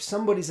 If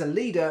somebody's a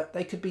leader,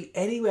 they could be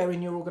anywhere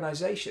in your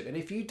organisation. And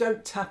if you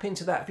don't tap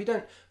into that, if you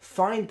don't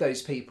find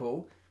those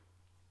people,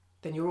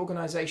 then your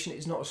organisation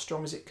is not as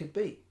strong as it could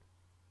be.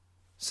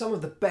 Some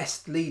of the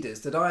best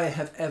leaders that I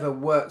have ever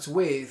worked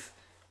with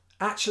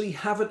actually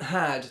haven't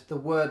had the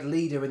word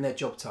leader in their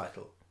job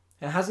title.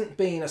 It hasn't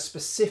been a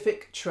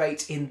specific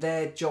trait in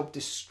their job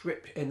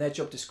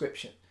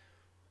description.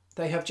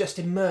 They have just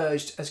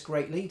emerged as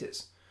great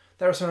leaders.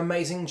 There are some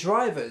amazing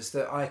drivers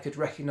that I could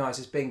recognise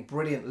as being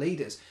brilliant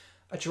leaders.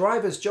 A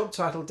driver's job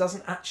title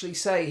doesn't actually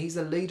say he's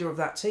the leader of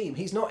that team.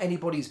 He's not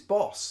anybody's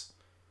boss.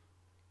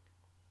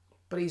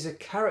 But he's a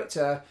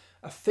character,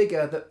 a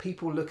figure that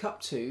people look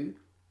up to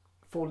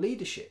for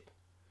leadership.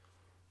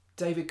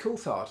 David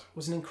Coulthard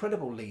was an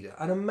incredible leader,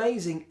 an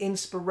amazing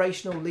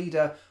inspirational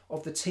leader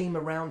of the team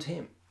around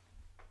him.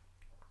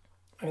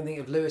 I can think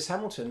of Lewis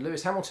Hamilton.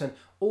 Lewis Hamilton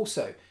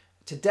also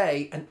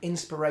today an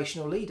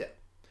inspirational leader,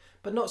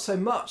 but not so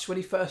much when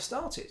he first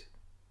started.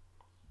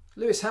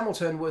 Lewis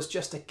Hamilton was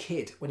just a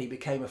kid when he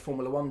became a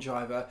Formula One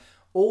driver.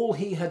 All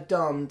he had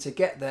done to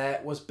get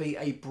there was be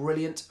a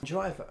brilliant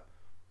driver.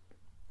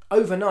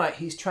 Overnight,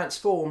 he's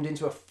transformed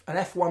into an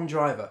F1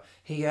 driver.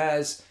 He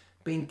has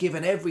been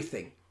given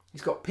everything.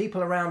 He's got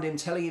people around him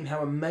telling him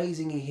how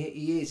amazing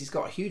he is. He's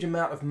got a huge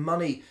amount of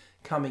money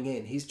coming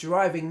in. He's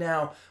driving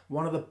now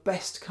one of the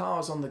best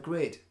cars on the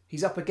grid.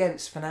 He's up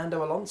against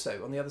Fernando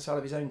Alonso on the other side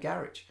of his own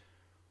garage.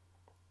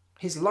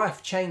 His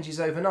life changes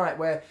overnight,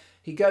 where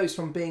he goes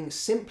from being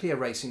simply a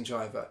racing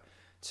driver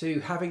to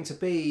having to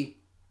be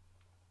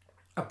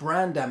a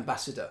brand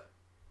ambassador,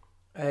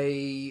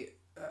 a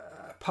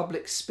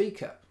public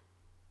speaker,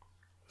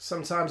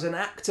 sometimes an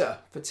actor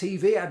for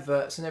TV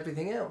adverts and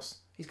everything else.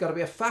 He's got to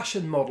be a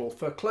fashion model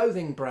for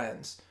clothing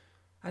brands,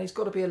 and he's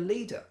got to be a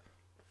leader.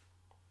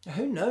 Now,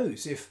 who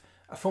knows if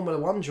a Formula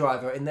One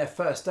driver in their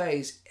first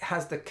days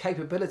has the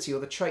capability or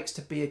the traits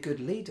to be a good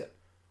leader.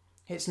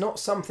 It's not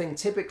something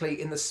typically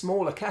in the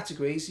smaller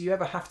categories you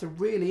ever have to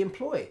really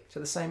employ to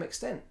the same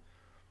extent.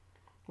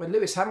 When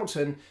Lewis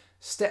Hamilton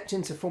stepped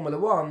into Formula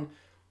One,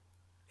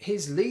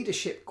 his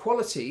leadership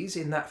qualities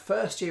in that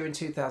first year in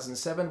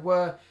 2007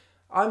 were,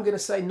 I'm going to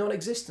say,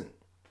 non-existent.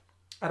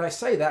 And I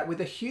say that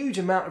with a huge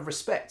amount of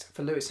respect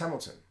for Lewis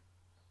Hamilton.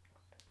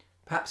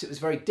 Perhaps it was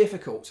very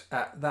difficult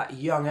at that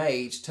young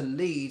age to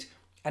lead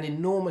an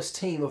enormous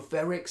team of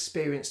very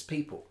experienced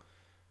people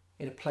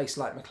in a place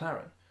like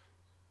McLaren.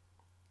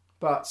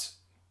 But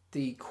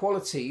the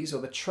qualities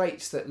or the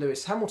traits that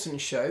Lewis Hamilton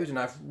showed, and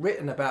I've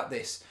written about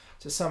this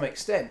to some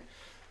extent,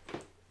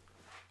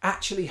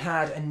 actually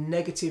had a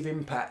negative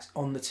impact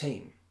on the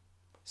team.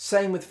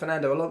 Same with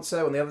Fernando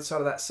Alonso on the other side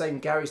of that same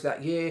garage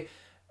that year.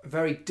 A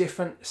very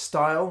different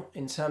style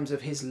in terms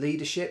of his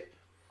leadership.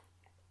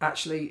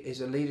 Actually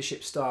is a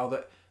leadership style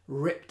that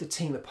ripped the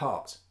team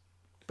apart.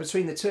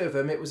 Between the two of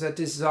them, it was a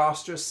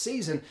disastrous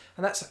season,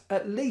 and that's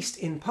at least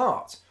in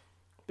part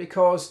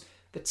because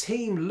the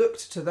team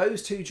looked to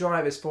those two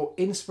drivers for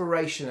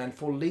inspiration and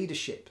for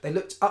leadership. They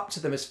looked up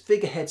to them as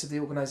figureheads of the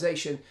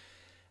organisation,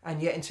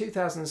 and yet in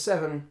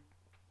 2007,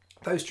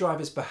 those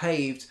drivers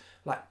behaved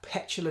like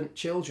petulant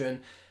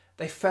children.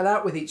 They fell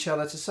out with each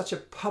other to such a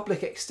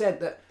public extent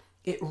that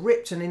it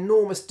ripped an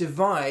enormous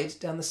divide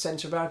down the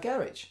centre of our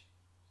garage.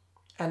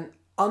 And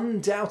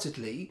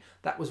undoubtedly,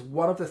 that was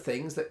one of the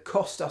things that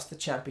cost us the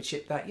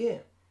championship that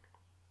year.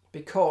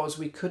 Because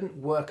we couldn't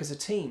work as a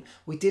team.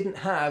 We didn't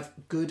have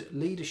good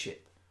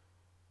leadership.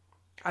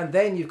 And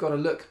then you've got to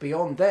look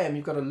beyond them.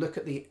 You've got to look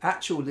at the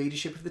actual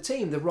leadership of the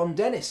team, the Ron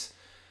Dennis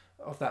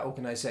of that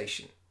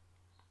organisation.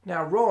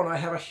 Now, Ron, I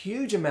have a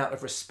huge amount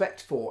of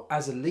respect for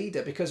as a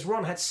leader because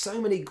Ron had so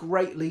many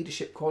great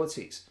leadership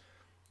qualities.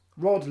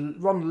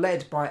 Ron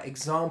led by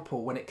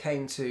example when it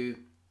came to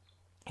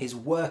his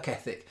work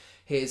ethic,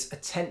 his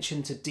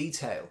attention to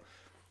detail,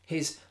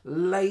 his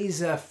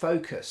laser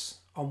focus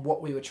on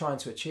what we were trying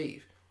to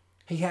achieve.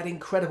 He had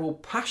incredible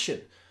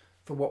passion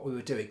for what we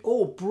were doing,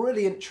 all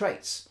brilliant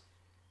traits.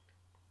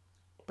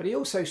 But he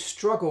also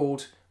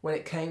struggled when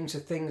it came to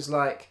things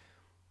like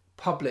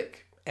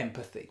public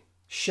empathy,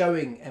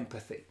 showing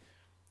empathy.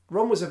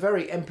 Ron was a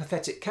very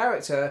empathetic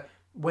character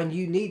when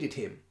you needed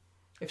him.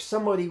 If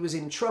somebody was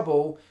in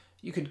trouble,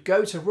 you could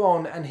go to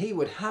Ron and he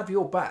would have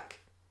your back.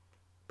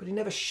 But he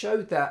never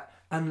showed that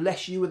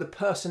unless you were the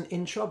person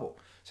in trouble.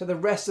 so the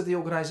rest of the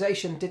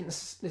organisation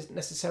didn't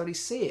necessarily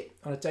see it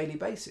on a daily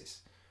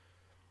basis.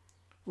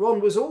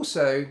 Ron was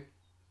also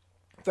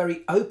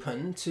very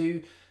open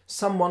to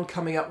someone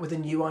coming up with a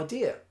new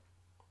idea.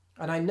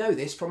 And I know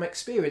this from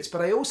experience,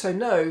 but I also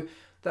know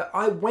that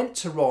I went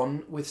to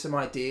Ron with some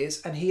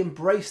ideas and he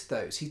embraced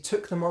those. He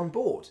took them on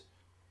board,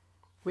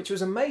 which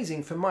was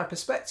amazing from my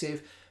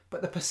perspective.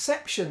 But the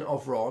perception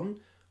of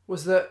Ron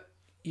was that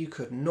you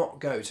could not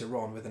go to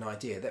Ron with an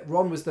idea, that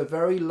Ron was the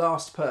very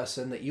last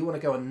person that you want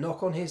to go and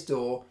knock on his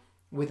door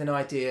with an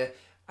idea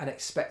and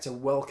expect a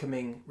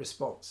welcoming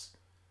response.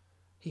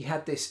 He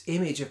had this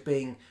image of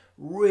being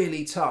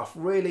really tough,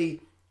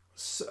 really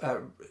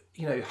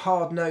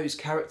hard-nosed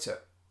character.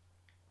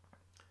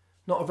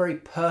 Not a very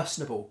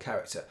personable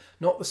character.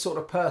 Not the sort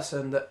of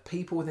person that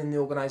people within the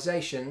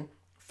organisation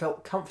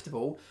felt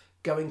comfortable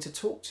going to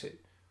talk to.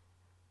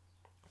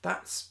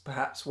 That's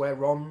perhaps where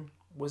Ron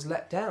was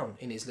let down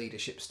in his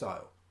leadership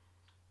style.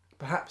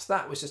 Perhaps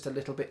that was just a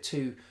little bit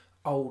too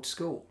old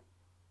school.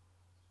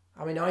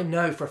 I mean, I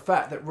know for a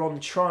fact that Ron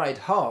tried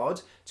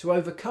hard to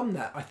overcome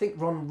that. I think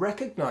Ron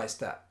recognised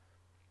that.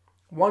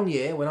 One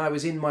year, when I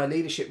was in my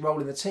leadership role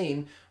in the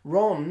team,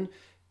 Ron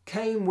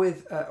came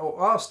with,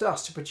 or asked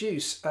us to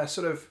produce a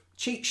sort of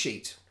cheat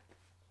sheet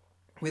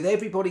with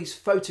everybody's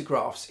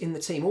photographs in the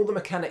team. All the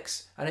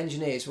mechanics and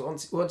engineers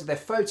wanted their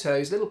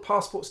photos, little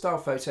passport style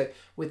photo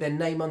with their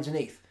name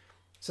underneath,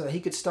 so that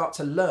he could start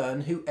to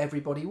learn who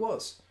everybody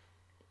was.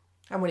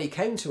 And when he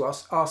came to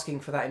us asking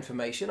for that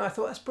information, I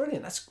thought, that's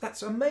brilliant,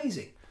 that's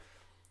amazing.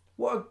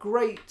 What a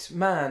great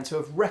man to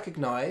have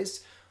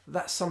recognised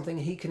that's something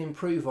he can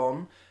improve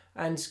on,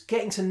 and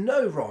getting to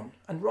know Ron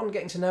and Ron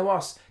getting to know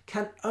us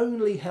can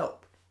only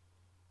help.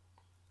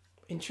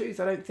 In truth,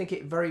 I don't think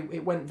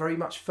it went very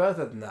much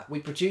further than that. We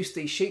produced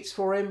these sheets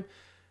for him.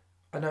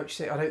 I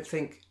don't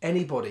think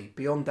anybody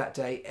beyond that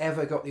day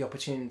ever got the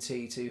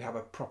opportunity to have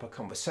a proper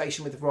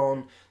conversation with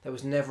Ron. There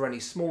was never any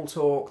small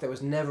talk. There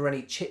was never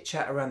any chit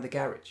chat around the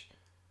garage.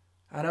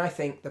 And I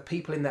think the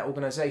people in that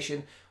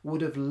organisation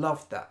would have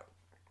loved that.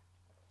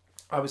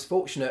 I was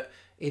fortunate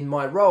in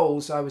my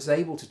roles. I was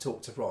able to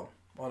talk to Ron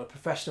on a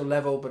professional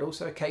level, but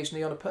also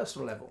occasionally on a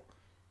personal level.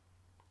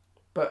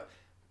 But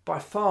by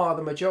far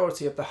the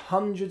majority of the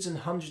hundreds and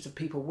hundreds of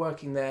people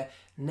working there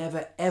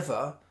never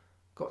ever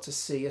got to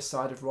see a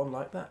side of Ron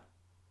like that.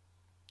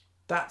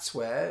 That's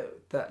where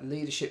that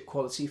leadership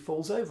quality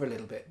falls over a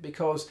little bit,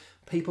 because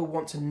people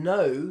want to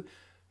know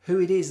who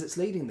it is that's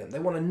leading them. They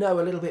want to know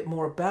a little bit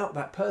more about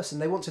that person.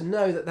 They want to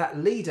know that that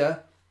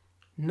leader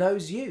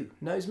knows you,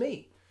 knows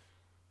me.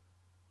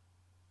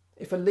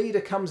 If a leader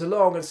comes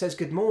along and says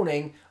good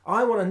morning,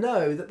 I want to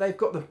know that they've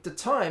got the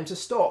time to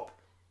stop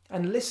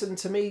and listen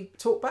to me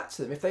talk back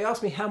to them. If they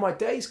ask me how my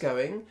day's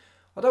going,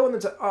 I don't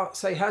want them to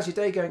say, how's your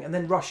day going, and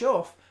then rush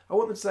off. I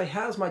want them to say,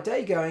 how's my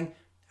day going,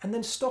 and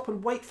then stop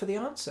and wait for the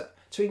answer.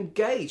 To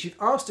engage. You've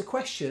asked a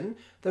question,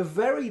 the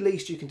very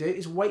least you can do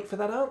is wait for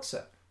that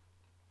answer.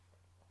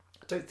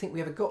 I don't think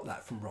we ever got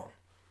that from Ron.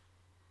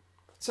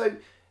 So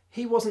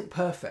he wasn't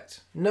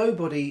perfect.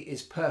 Nobody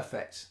is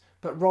perfect.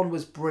 But Ron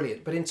was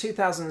brilliant. But in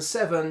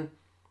 2007,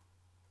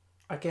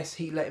 I guess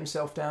he let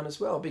himself down as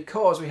well,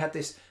 because we had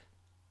this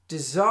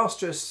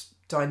disastrous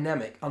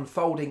dynamic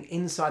unfolding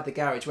inside the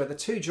garage where the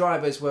two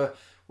drivers were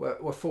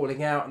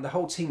falling out and the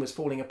whole team was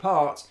falling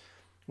apart.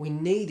 We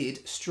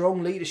needed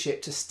strong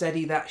leadership to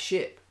steady that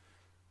ship.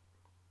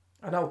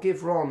 And I'll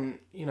give Ron,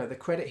 the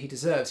credit he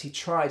deserves. He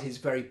tried his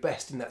very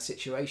best in that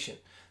situation.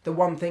 The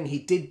one thing he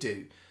did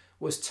do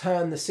was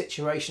turn the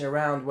situation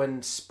around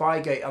when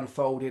Spygate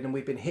unfolded and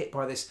we've been hit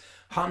by this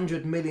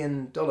 $100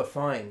 million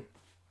fine.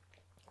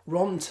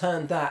 Ron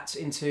turned that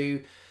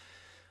into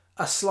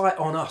a slight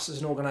on us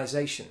as an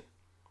organisation.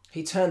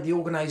 He turned the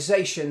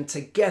organisation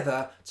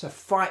together to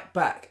fight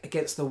back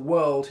against the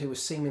world who was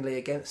seemingly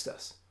against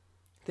us.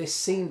 This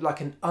seemed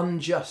like an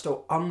unjust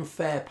or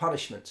unfair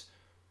punishment,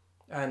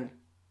 and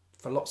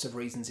for lots of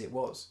reasons it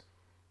was.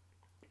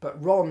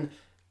 But Ron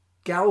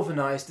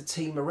galvanised the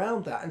team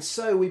around that, and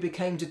so we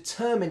became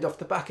determined off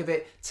the back of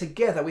it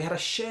together. We had a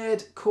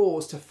shared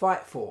cause to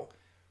fight for,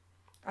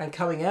 and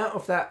coming out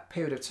of that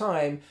period of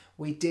time,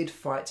 we did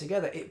fight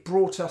together. It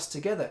brought us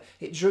together.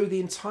 It drew the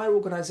entire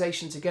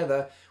organisation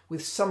together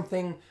with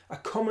something, a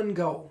common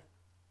goal,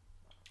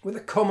 with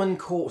a common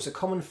cause, a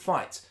common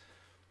fight.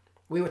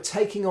 We were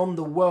taking on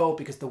the world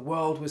because the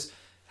world was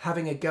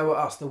having a go at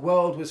us. The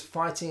world was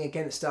fighting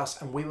against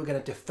us, and we were going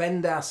to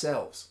defend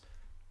ourselves.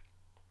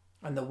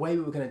 And the way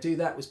we were going to do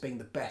that was being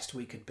the best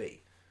we could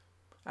be.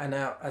 And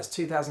now, as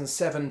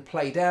 2007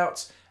 played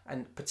out,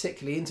 and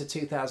particularly into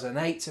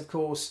 2008, of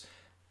course,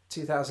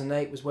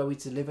 2008 was where we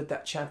delivered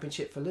that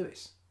championship for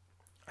Lewis.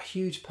 A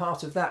huge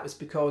part of that was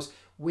because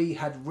we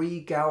had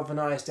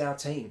re-galvanised our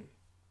team.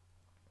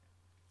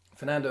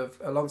 Fernando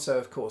Alonso,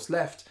 of course,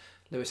 left.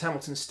 Lewis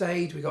Hamilton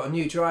stayed. We got a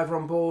new driver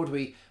on board.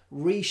 We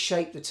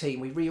reshaped the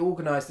team. We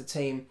reorganised the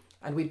team.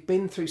 And we'd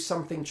been through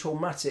something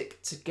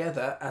traumatic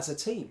together as a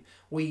team.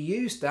 We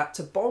used that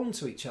to bond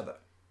to each other.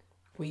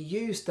 We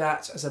used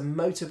that as a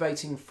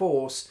motivating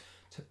force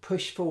to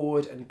push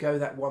forward and go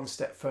that one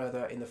step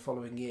further in the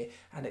following year,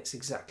 and it's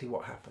exactly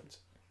what happened.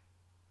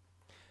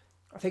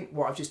 I think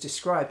what I've just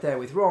described there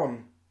with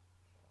Ron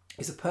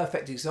is a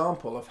perfect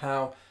example of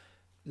how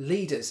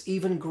leaders,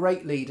 even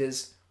great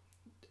leaders,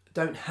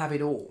 don't have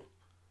it all.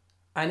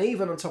 And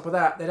even on top of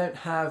that, they don't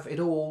have it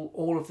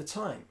all of the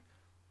time.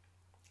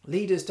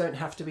 Leaders don't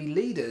have to be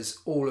leaders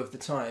all of the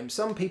time.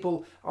 Some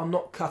people are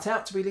not cut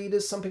out to be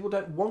leaders. Some people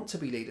don't want to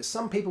be leaders.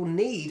 Some people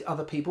need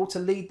other people to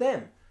lead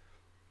them.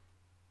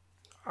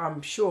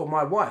 I'm sure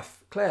my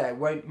wife, Claire,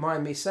 won't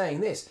mind me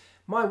saying this.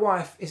 My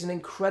wife is an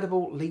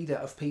incredible leader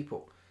of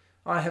people.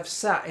 I have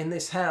sat in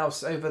this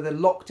house over the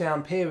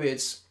lockdown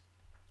periods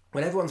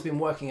when everyone's been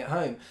working at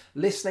home,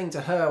 listening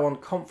to her on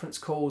conference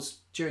calls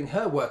during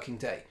her working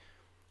day,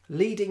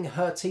 leading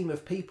her team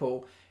of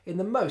people in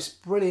the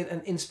most brilliant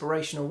and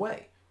inspirational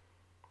way.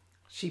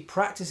 She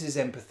practices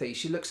empathy.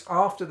 She looks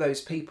after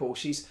those people.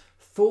 She's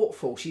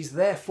thoughtful. She's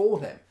there for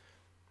them.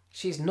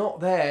 She's not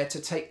there to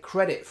take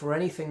credit for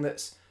anything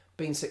that's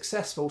been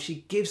successful.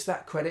 She gives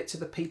that credit to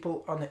the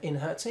people in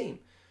her team.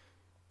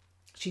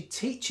 She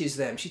teaches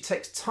them. She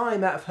takes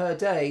time out of her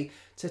day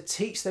to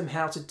teach them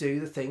how to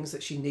do the things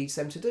that she needs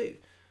them to do,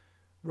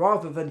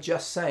 rather than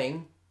just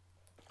saying,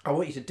 I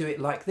want you to do it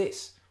like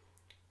this.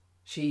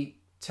 She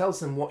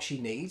tells them what she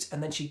needs,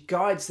 and then she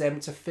guides them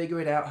to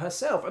figure it out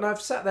herself. And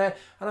I've sat there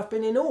and I've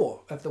been in awe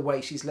of the way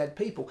she's led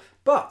people.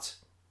 But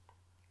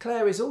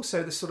Claire is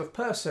also the sort of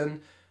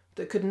person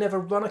that could never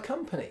run a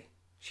company.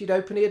 She'd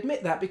openly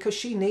admit that, because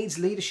she needs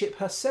leadership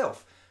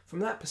herself from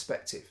that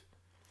perspective.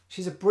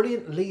 She's a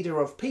brilliant leader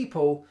of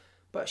people,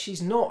 but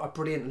she's not a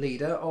brilliant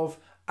leader of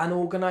an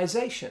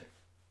organisation.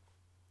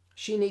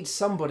 She needs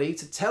somebody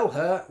to tell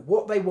her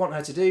what they want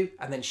her to do,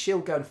 and then she'll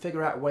go and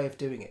figure out a way of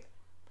doing it.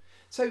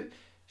 So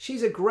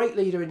she's a great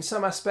leader in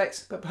some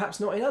aspects, but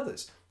perhaps not in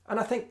others. And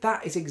I think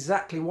that is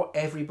exactly what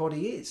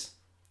everybody is.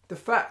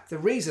 The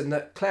reason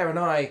that Claire and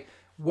I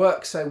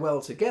work so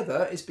well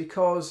together is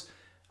because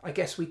I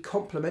guess we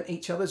complement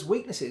each other's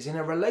weaknesses. In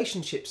a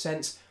relationship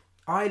sense,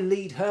 I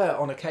lead her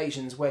on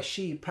occasions where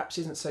she perhaps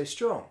isn't so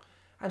strong,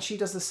 and she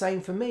does the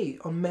same for me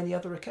on many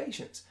other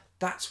occasions.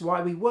 That's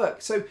why we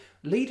work. So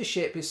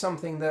leadership is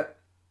something that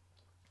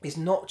is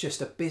not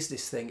just a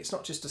business thing. It's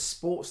not just a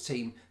sports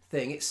team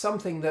thing. It's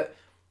something that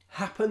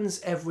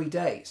happens every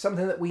day,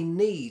 something that we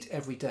need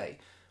every day.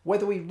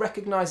 Whether we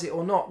recognise it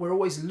or not, we're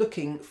always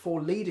looking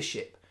for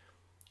leadership.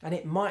 And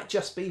it might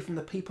just be from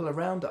the people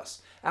around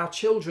us. Our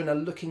children are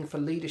looking for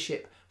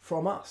leadership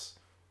from us.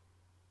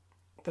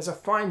 There's a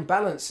fine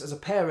balance as a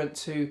parent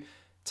to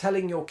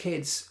telling your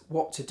kids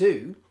what to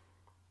do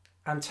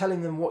and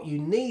telling them what you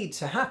need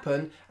to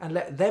happen, and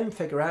let them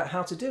figure out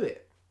how to do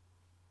it.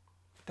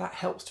 That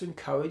helps to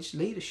encourage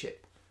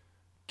leadership.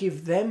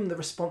 Give them the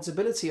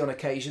responsibility on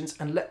occasions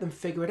and let them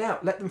figure it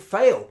out. Let them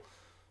fail.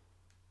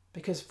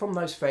 Because from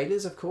those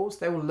failures, of course,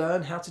 they will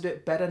learn how to do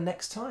it better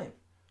next time.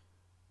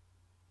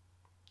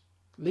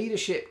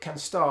 Leadership can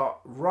start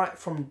right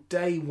from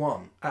day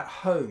one, at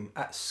home,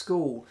 at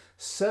school.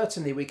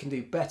 Certainly we can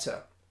do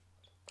better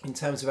in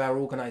terms of our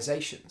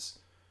organisations.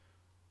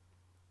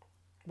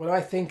 When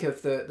I think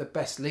of the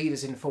best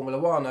leaders in Formula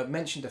One, I've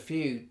mentioned a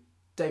few: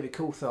 David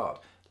Coulthard,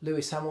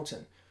 Lewis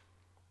Hamilton.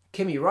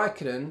 Kimi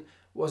Räikkönen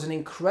was an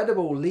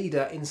incredible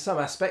leader in some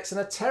aspects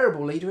and a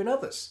terrible leader in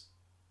others.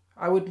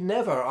 I would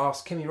never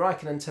ask Kimi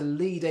Räikkönen to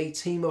lead a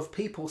team of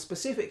people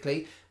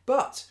specifically,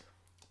 but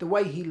the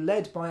way he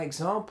led by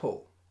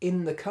example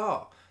in the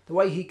car, the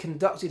way he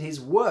conducted his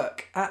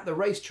work at the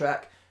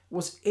racetrack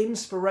was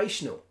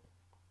inspirational.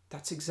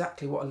 That's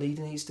exactly what a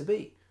leader needs to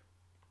be.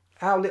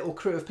 Our little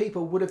crew of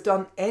people would have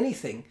done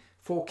anything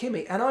for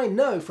Kimi, and I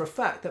know for a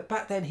fact that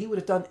back then he would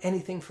have done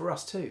anything for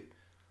us too.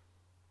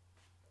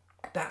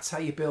 That's how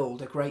you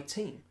build a great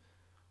team.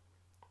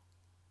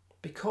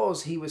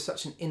 Because he was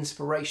such an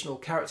inspirational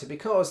character,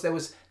 because there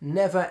was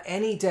never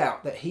any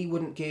doubt that he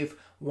wouldn't give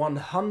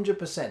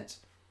 100%.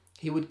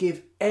 He would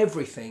give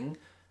everything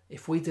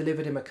if we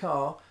delivered him a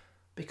car,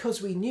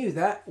 because we knew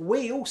that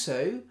we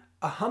also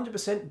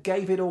 100%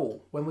 gave it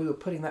all when we were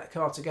putting that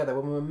car together,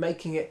 when we were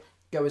making it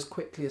go as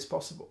quickly as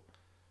possible.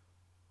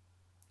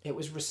 It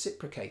was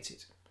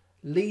reciprocated.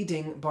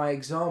 Leading by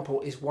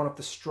example is one of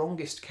the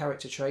strongest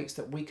character traits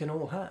that we can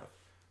all have.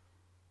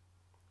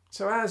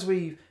 So as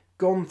we've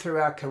gone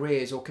through our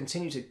careers, or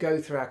continue to go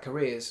through our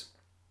careers,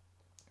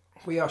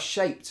 we are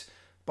shaped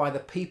by the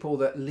people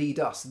that lead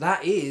us.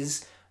 That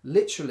is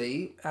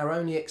literally our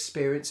only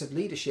experience of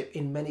leadership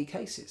in many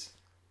cases.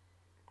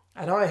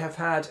 And I have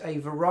had a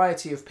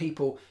variety of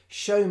people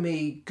show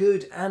me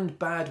good and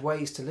bad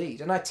ways to lead,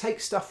 and I take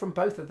stuff from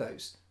both of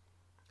those.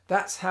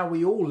 That's how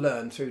we all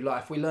learn through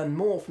life. We learn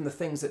more from the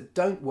things that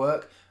don't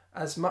work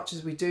as much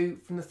as we do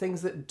from the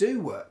things that do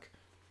work.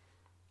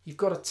 You've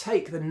got to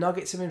take the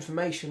nuggets of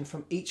information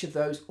from each of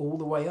those all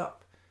the way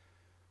up.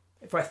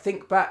 If I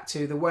think back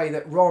to the way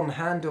that Ron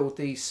handled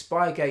the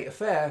Spygate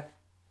affair,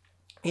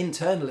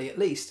 internally at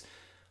least,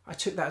 I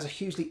took that as a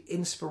hugely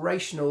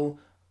inspirational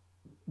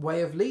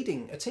way of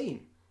leading a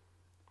team.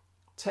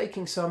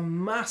 taking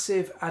some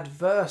massive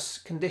adverse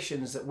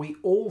conditions that we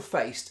all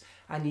faced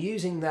and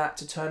using that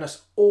to turn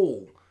us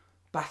all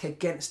back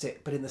against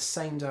it, but in the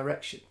same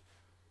direction.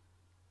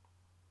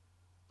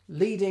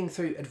 Leading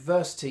through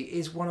adversity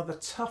is one of the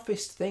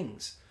toughest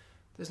things.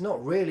 There's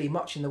not really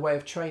much in the way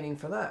of training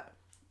for that.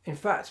 In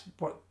fact,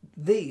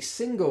 the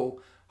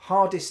single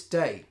hardest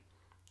day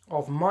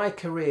of my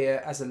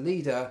career as a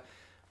leader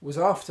was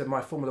after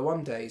my Formula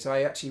One days.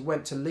 I actually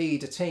went to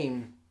lead a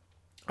team.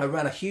 I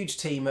ran a huge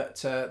team at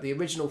the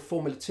original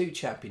Formula 2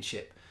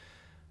 Championship,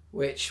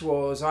 which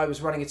was, I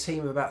was running a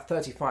team of about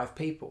 35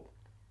 people.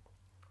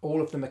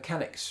 All of the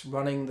mechanics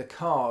running the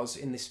cars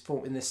in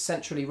this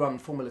centrally run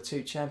Formula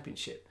 2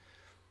 Championship.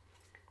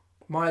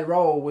 My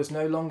role was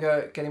no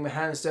longer getting my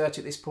hands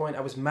dirty at this point.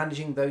 I was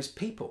managing those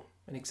people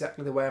in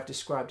exactly the way I've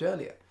described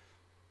earlier.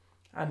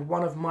 And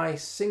one of my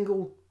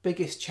single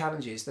biggest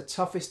challenges, the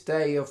toughest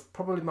day of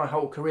probably my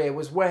whole career,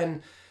 was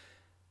when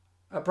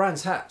at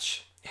Brands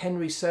Hatch,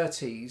 Henry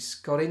Surtees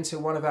got into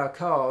one of our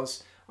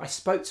cars. I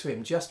spoke to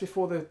him just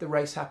before the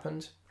race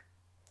happened.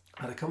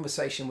 I had a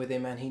conversation with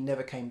him and he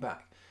never came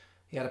back.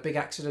 He had a big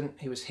accident.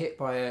 He was hit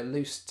by a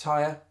loose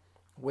tyre,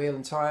 wheel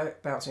and tyre,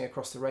 bouncing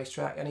across the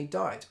racetrack, and he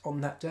died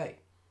on that day.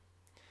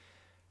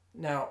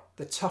 Now,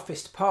 the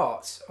toughest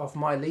part of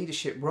my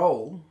leadership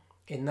role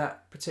in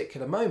that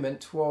particular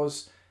moment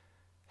was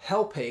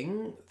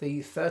helping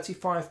the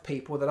 35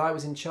 people that I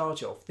was in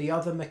charge of, the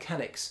other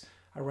mechanics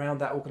around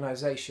that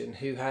organisation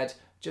who had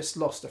just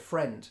lost a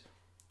friend,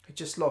 had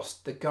just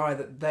lost the guy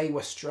that they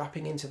were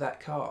strapping into that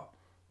car,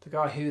 the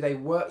guy who they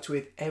worked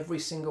with every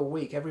single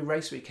week, every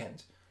race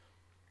weekend.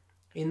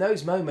 In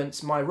those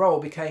moments, my role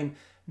became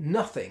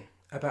nothing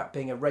about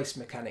being a race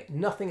mechanic,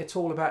 nothing at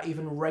all about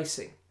even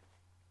racing.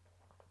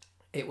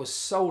 It was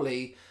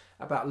solely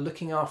about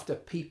looking after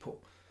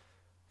people,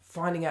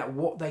 finding out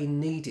what they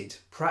needed,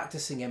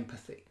 practicing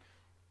empathy,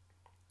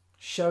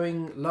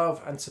 showing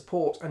love and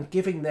support and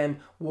giving them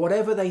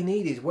whatever they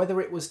needed,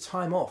 whether it was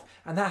time off.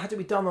 And that had to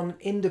be done on an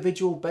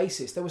individual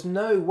basis. There was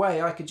no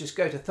way I could just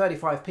go to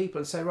 35 people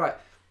and say, right,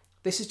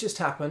 this has just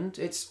happened.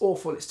 It's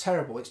awful. It's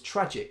terrible. It's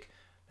tragic.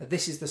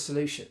 This is the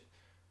solution.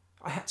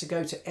 I had to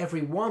go to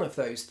every one of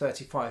those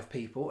 35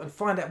 people and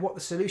find out what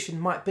the solution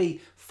might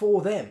be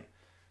for them,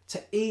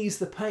 to ease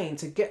the pain,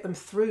 to get them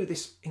through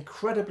this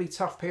incredibly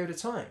tough period of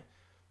time.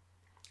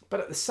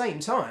 But at the same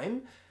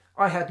time,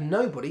 I had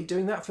nobody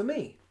doing that for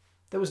me.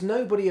 There was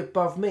nobody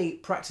above me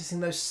practicing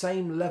those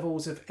same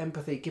levels of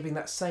empathy, giving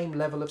that same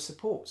level of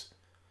support.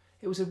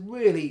 It was a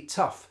really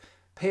tough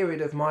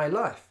period of my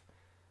life,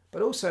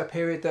 but also a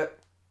period that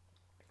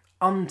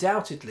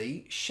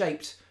undoubtedly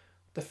shaped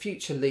the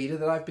future leader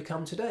that I've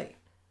become today.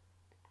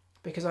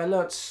 Because I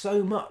learnt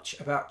so much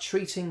about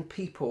treating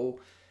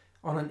people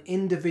on an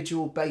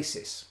individual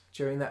basis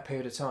during that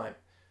period of time.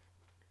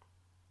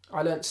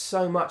 I learnt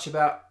so much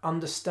about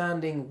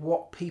understanding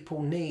what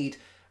people need,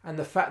 and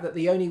the fact that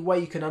the only way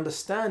you can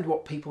understand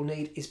what people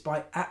need is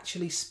by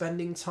actually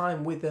spending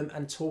time with them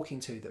and talking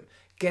to them,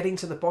 getting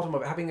to the bottom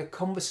of it, having a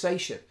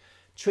conversation,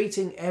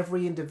 treating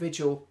every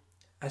individual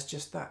as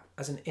just that,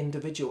 as an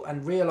individual,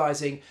 and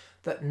realising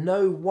that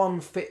no one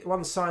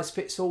size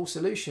fits all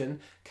solution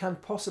can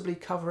possibly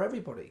cover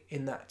everybody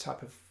in that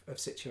type of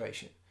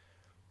situation.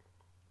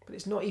 But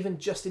it's not even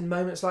just in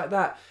moments like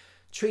that.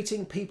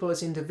 Treating people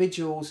as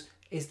individuals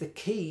is the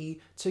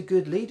key to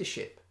good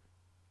leadership.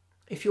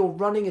 If you're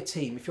running a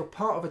team, if you're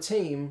part of a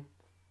team,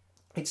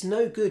 it's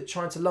no good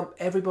trying to lump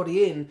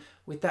everybody in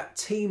with that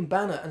team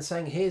banner and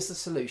saying, here's the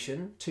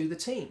solution to the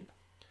team.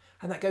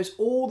 And that goes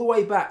all the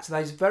way back to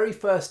those very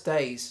first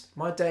days,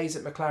 my days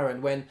at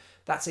McLaren, when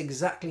that's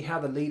exactly how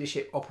the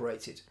leadership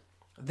operated.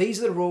 These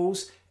are the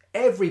rules.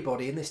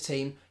 Everybody in this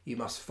team, you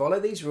must follow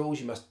these rules,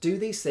 you must do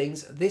these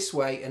things this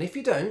way, and if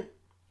you don't,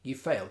 you've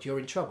failed, you're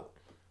in trouble.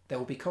 There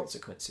will be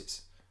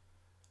consequences.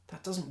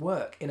 That doesn't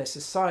work in a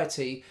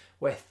society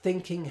where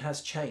thinking has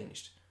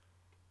changed.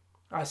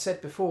 I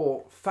said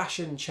before,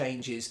 fashion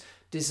changes,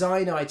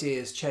 design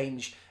ideas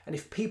change, and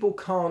if people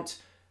can't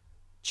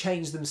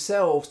change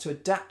themselves to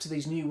adapt to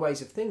these new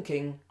ways of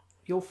thinking,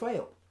 you'll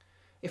fail.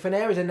 If an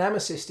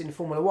aerodynamicist in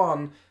Formula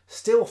One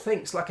still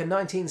thinks like a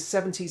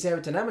 1970s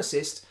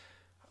aerodynamicist,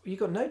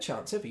 you've got no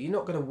chance, have you? You're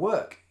not going to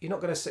work. You're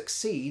not going to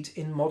succeed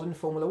in modern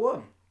Formula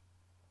One.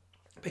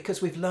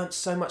 Because we've learnt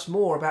so much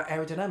more about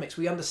aerodynamics.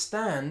 We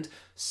understand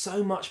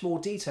so much more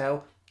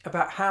detail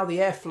about how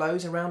the air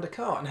flows around a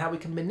car and how we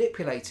can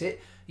manipulate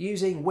it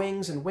using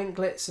wings and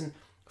winglets and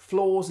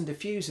floors and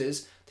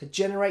diffusers to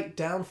generate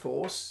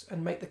downforce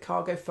and make the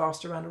car go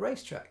faster around a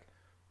racetrack.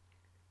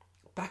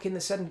 Back in the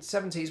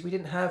 70s, we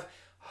didn't have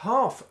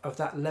half of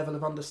that level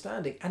of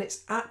understanding, and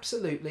it's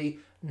absolutely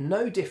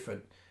no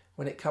different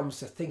when it comes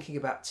to thinking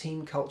about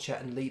team culture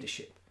and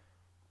leadership.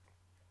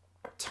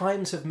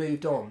 Times have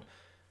moved on.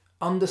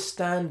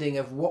 Understanding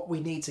of what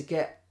we need to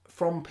get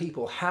from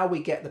people, how we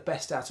get the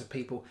best out of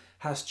people,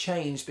 has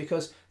changed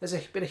because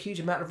there's been a huge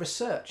amount of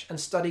research and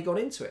study gone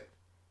into it.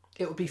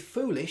 It would be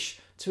foolish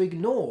to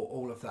ignore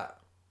all of that.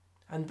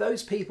 And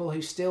those people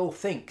who still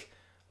think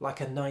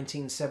like a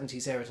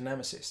 1970s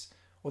aerodynamicist,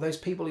 or those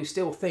people who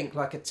still think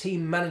like a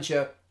team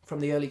manager from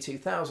the early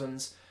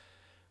 2000s,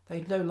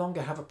 they no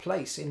longer have a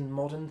place in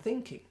modern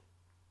thinking.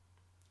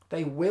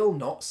 They will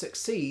not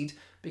succeed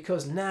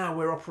because now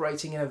we're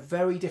operating in a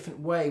very different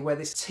way, where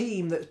this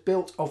team that's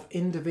built of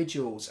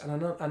individuals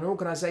and an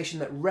organisation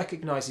that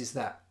recognises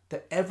that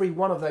every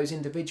one of those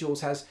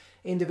individuals has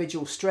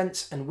individual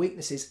strengths and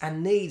weaknesses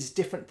and needs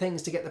different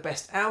things to get the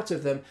best out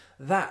of them.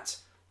 That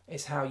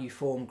is how you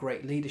form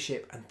great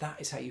leadership, and that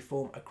is how you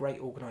form a great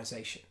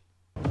organisation.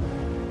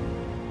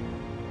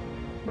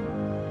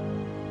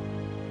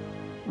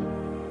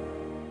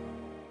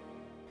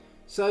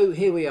 So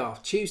here we are,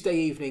 Tuesday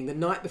evening, the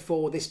night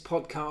before this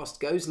podcast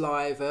goes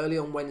live early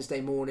on Wednesday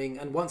morning.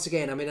 And once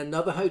again, I'm in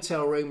another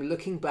hotel room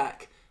looking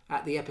back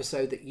at the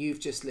episode that you've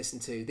just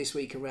listened to this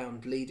week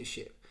around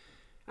leadership.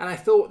 And I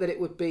thought that it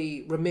would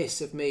be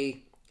remiss of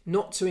me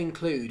not to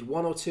include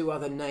one or two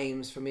other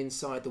names from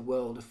inside the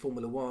world of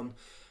Formula One.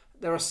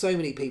 There are so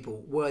many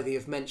people worthy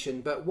of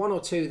mention, but one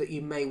or two that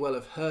you may well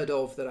have heard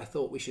of that I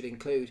thought we should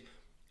include.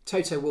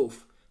 Toto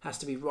Wolff has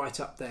to be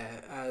right up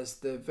there as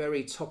the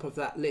very top of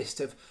that list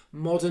of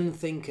modern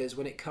thinkers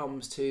when it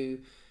comes to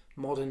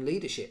modern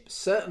leadership,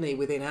 certainly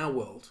within our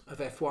world of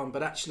F1,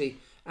 but actually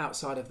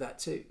outside of that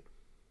too.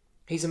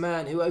 He's a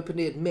man who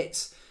openly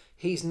admits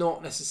he's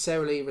not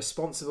necessarily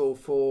responsible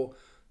for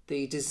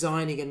the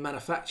designing and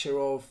manufacture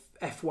of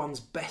F1's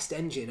best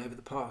engine over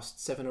the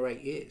past 7 or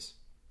 8 years.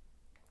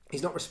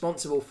 He's not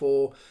responsible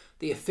for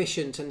the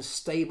efficient and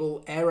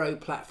stable aero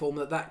platform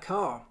that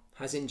car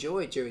has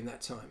enjoyed during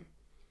that time.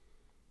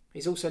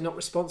 He's also not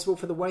responsible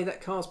for the way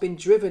that car's been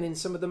driven in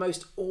some of the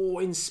most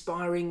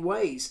awe-inspiring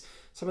ways,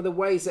 some of the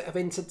ways that have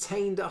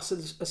entertained us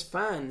as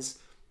fans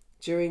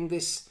during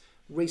this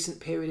recent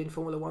period in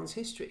Formula One's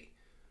history.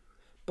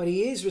 But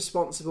he is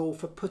responsible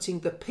for putting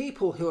the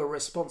people who are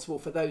responsible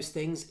for those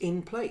things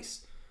in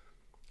place.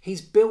 He's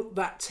built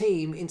that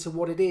team into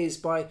what it is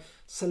by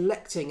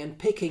selecting and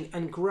picking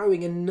and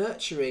growing and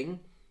nurturing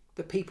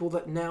the people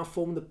that now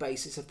form the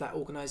basis of that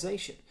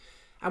organisation.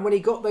 And when he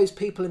got those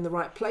people in the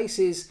right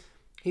places,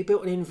 he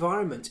built an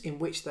environment in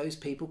which those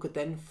people could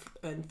then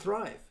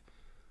thrive.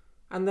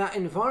 And that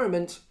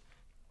environment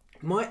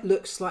might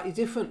look slightly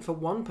different for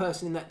one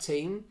person in that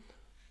team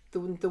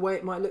than the way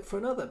it might look for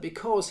another,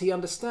 because he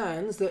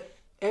understands that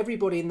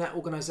everybody in that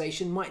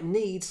organisation might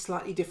need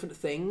slightly different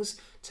things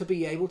to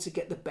be able to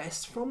get the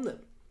best from them.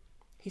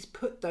 He's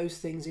put those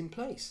things in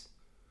place.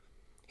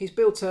 He's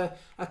built a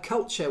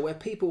culture where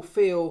people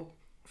feel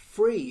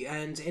free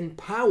and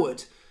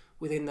empowered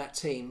within that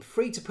team,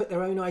 free to put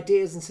their own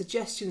ideas and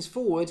suggestions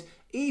forward,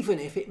 even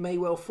if it may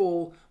well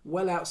fall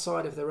well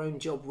outside of their own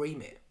job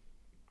remit.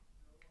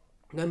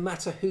 No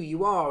matter who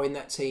you are in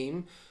that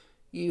team,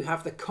 you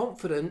have the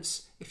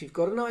confidence, if you've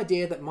got an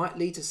idea that might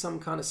lead to some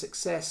kind of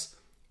success,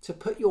 to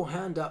put your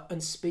hand up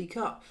and speak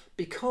up,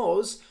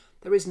 because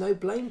there is no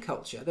blame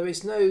culture. There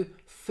is no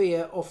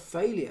fear of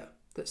failure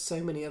that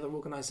so many other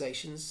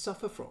organisations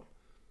suffer from.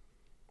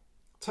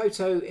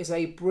 Toto is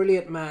a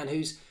brilliant man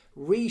who's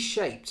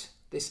reshaped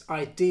this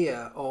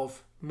idea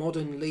of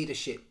modern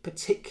leadership,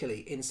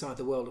 particularly inside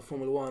the world of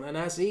Formula One, and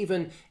has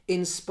even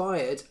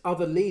inspired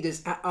other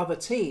leaders at other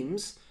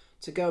teams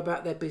to go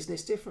about their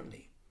business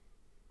differently.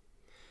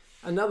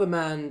 Another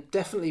man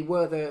definitely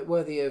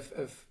worthy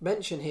of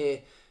mention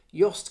here,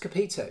 Jost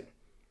Capito,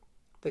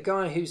 the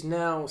guy who's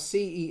now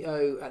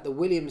CEO at the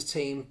Williams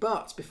team,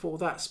 but before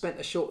that spent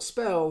a short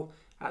spell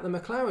at the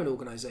McLaren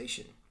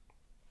organisation.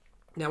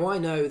 Now, I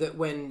know that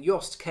when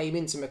Jost came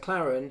into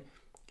McLaren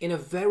in a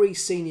very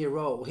senior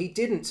role, he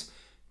didn't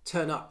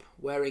turn up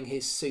wearing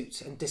his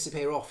suit and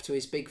disappear off to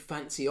his big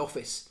fancy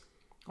office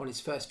on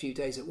his first few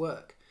days at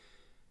work.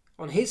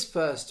 On his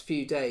first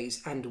few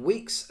days and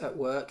weeks at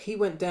work, he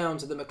went down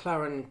to the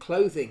McLaren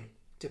clothing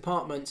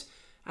department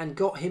and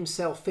got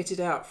himself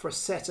fitted out for a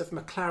set of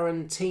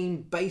McLaren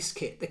team base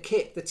kit,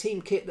 the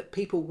team kit that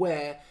people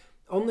wear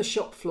on the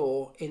shop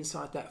floor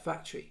inside that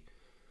factory.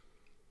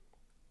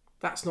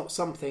 That's not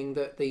something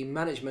that the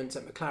management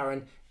at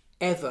McLaren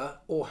ever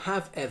or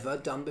have ever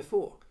done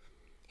before.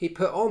 He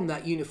put on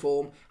that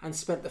uniform and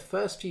spent the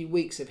first few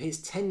weeks of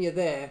his tenure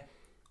there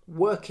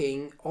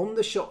working on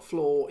the shop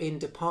floor in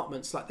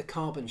departments like the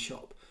carbon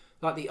shop,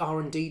 like the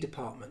R&D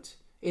department,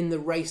 in the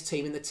race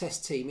team, in the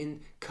test team,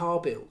 in car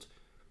build.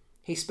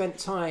 He spent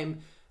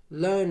time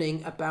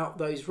learning about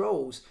those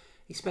roles.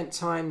 He spent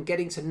time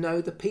getting to know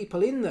the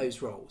people in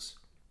those roles,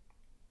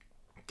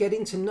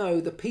 getting to know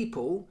the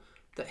people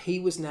that he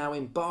was now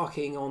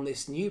embarking on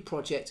this new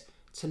project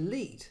to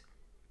lead.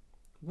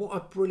 What a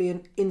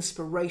brilliant,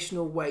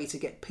 inspirational way to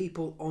get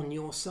people on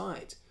your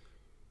side.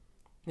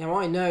 Now,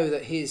 I know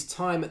that his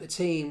time at the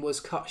team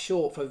was cut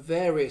short for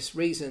various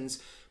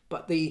reasons,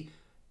 but the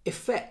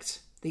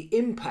effect, the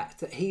impact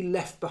that he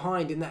left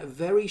behind in that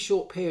very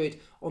short period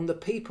on the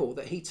people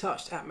that he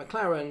touched at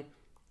McLaren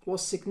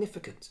was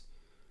significant.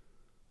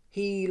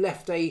 He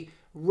left a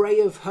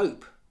ray of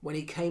hope when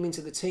he came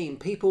into the team.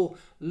 People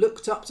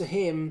looked up to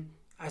him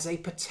as a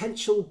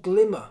potential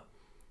glimmer,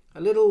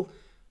 a little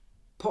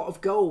pot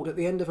of gold at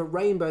the end of a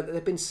rainbow that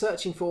they've been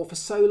searching for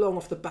so long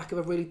off the back of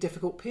a really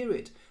difficult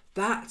period.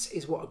 That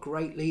is what a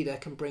great leader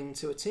can bring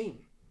to a team.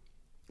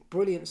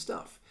 Brilliant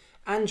stuff.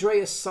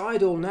 Andreas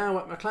Seidel, now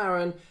at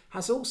McLaren,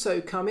 has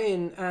also come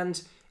in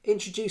and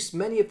introduced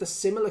many of the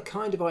similar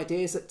kind of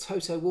ideas that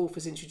Toto Wolff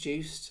has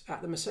introduced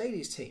at the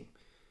Mercedes team.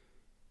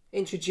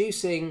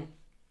 Introducing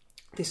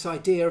this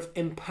idea of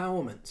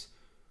empowerment,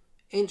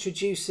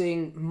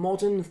 introducing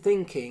modern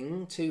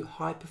thinking to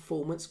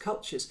high-performance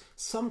cultures,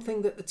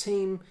 something that the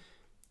team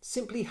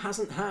simply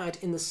hasn't had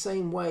in the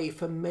same way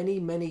for many,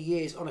 many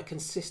years on a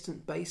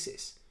consistent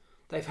basis.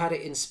 They've had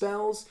it in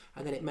spells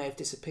and then it may have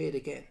disappeared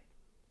again.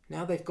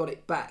 Now they've got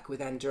it back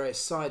with Andreas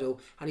Seidel,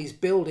 and he's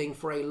building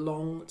for a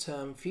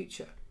long-term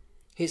future.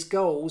 His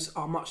goals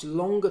are much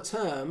longer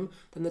term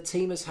than the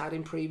team has had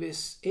in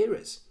previous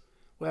eras,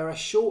 where a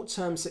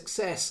short-term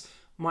success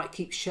might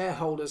keep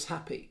shareholders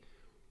happy,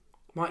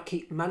 might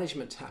keep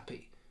management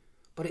happy.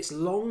 But its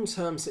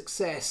long-term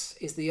success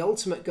is the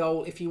ultimate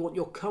goal if you want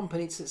your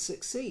company to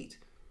succeed.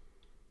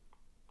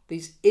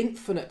 These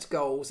infinite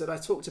goals that I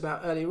talked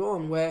about earlier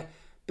on, where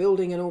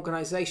building an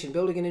organisation,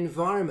 building an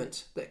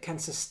environment that can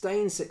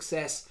sustain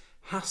success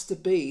has to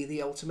be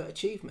the ultimate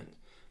achievement.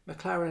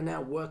 McLaren are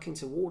now working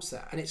towards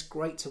that, and it's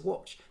great to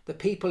watch. The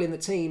people in the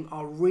team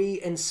are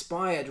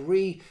re-inspired,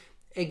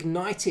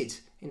 re-ignited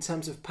in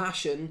terms of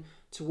passion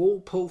to all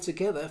pull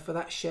together for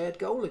that shared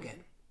goal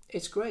again.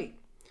 It's great.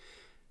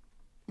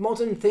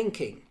 Modern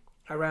thinking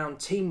around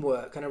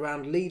teamwork and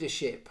around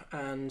leadership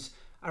and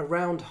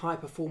around high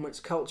performance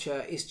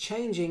culture is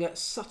changing at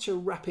such a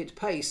rapid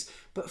pace,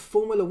 but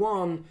Formula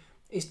One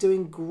is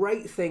doing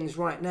great things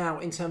right now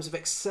in terms of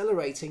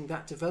accelerating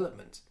that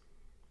development.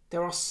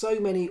 There are so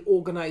many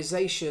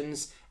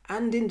organisations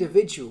and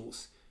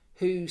individuals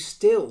who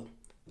still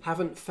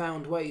haven't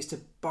found ways to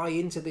buy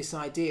into this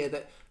idea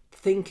that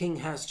thinking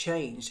has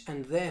changed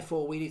and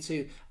therefore we need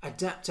to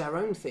adapt our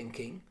own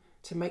thinking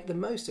to make the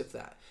most of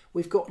that.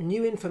 We've got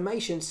new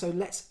information, so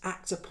let's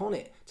act upon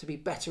it to be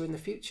better in the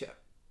future.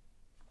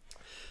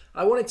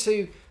 I wanted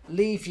to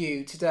leave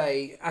you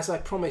today, as I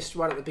promised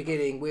right at the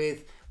beginning,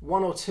 with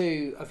one or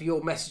two of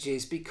your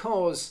messages,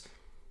 because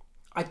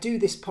I do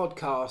this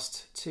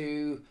podcast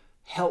to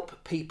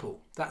help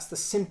people. That's the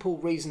simple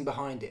reason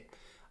behind it.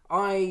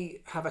 I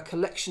have a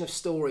collection of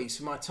stories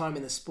from my time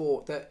in the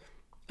sport that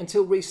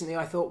until recently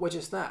I thought were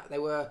just that. They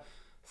were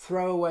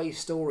throwaway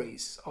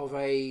stories of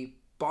a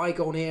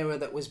bygone era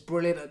that was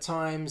brilliant at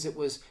times, it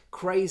was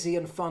crazy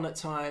and fun at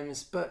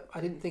times, but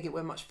I didn't think it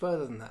went much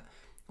further than that.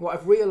 What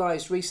I've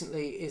realised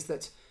recently is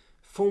that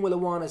Formula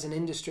One as an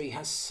industry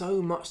has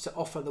so much to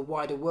offer the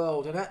wider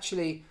world, and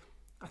actually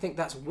I think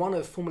that's one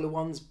of Formula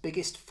One's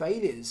biggest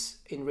failures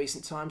in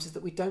recent times, is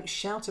that we don't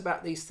shout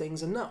about these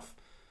things enough.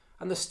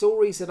 And the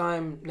stories that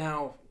I'm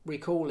now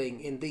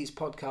recalling in these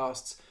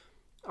podcasts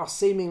are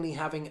seemingly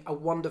having a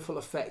wonderful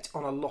effect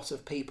on a lot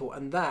of people,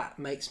 and that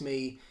makes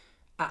me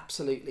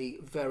absolutely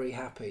very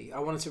happy. I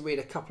wanted to read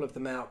a couple of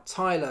them out.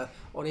 Tyler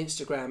on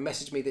Instagram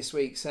messaged me this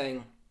week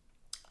saying,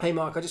 "Hey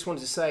Mark, I just wanted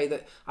to say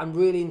that I'm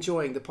really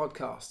enjoying the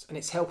podcast and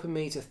it's helping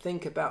me to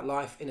think about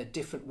life in a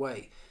different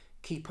way.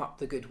 Keep up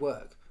the good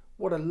work."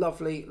 What a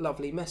lovely,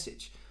 lovely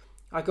message.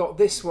 I got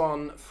this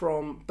one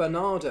from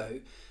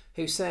Bernardo,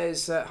 who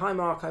says, "Hi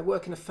Mark, I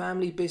work in a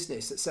family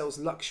business that sells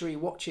luxury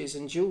watches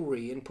and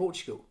jewellery in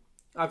Portugal.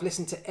 I've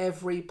listened to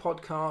every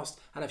podcast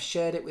and have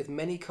shared it with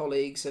many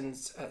colleagues and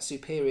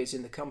superiors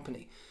in the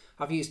company.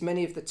 I've used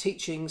many of the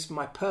teachings for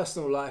my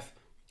personal life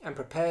and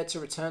prepared to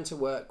return to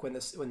work when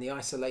the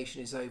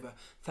isolation is over.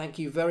 Thank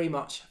you very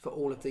much for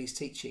all of these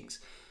teachings."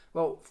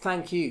 Well,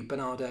 thank you,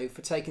 Bernardo,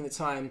 for taking the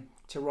time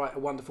to write a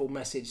wonderful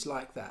message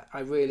like that.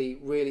 I really,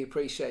 really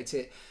appreciate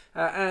it.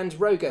 And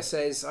Roger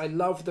says, "I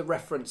love the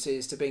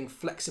references to being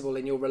flexible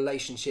in your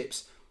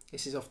relationships."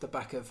 This is off the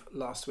back of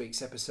last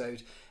week's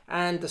episode.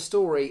 And the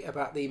story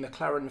about the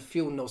McLaren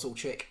fuel nozzle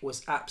trick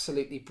was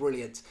absolutely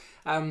brilliant.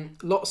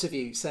 Lots of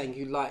you saying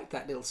you liked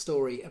that little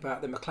story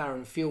about the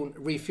McLaren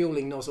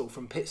refueling nozzle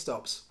from pit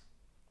stops.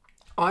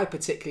 I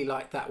particularly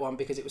liked that one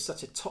because it was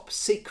such a top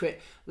secret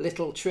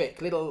little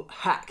trick, little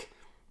hack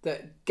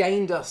that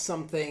gained us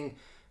something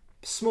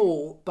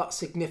small but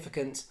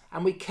significant,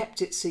 and we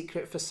kept it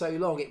secret for so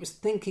long. It was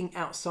thinking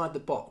outside the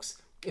box.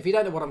 If you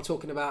don't know what I'm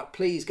talking about,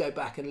 please go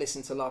back and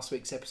listen to last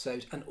week's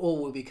episode and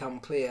all will become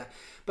clear.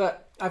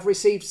 But I've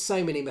received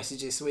so many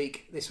messages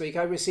this week.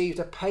 I received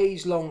a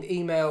page-long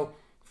email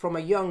from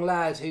a young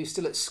lad who's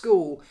still at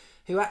school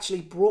who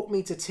actually brought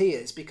me to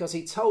tears because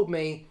he told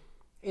me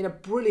in a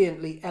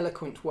brilliantly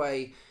eloquent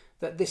way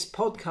that this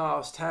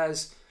podcast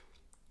has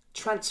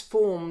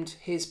transformed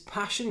his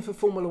passion for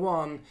Formula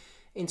One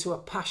into a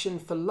passion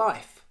for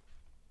life,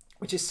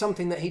 which is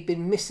something that he'd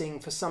been missing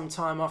for some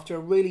time after a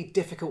really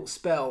difficult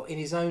spell in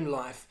his own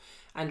life.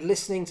 And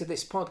listening to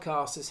this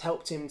podcast has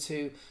helped him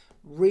to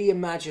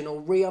reimagine or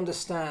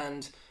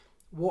re-understand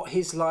what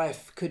his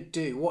life could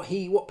do,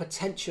 what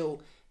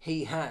potential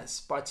he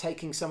has by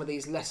taking some of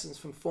these lessons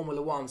from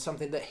Formula One,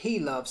 something that he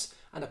loves,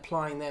 and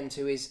applying them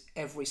to his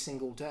every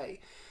single day.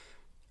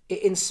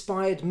 it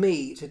inspired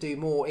me to do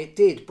more. It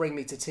did bring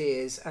me to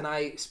tears, and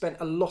I spent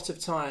a lot of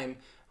time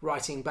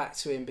writing back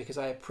to him because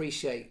I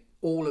appreciate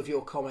all of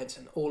your comments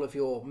and all of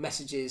your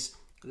messages,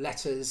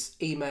 letters,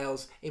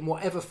 emails, in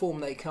whatever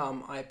form they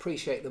come. I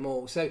appreciate them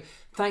all. So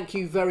thank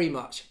you very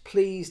much.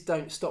 Please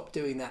don't stop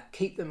doing that.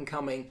 Keep them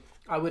coming.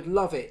 I would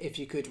love it if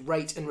you could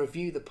rate and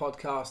review the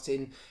podcast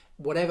in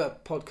whatever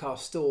podcast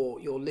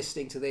store you're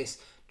listening to this.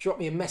 Drop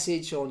me a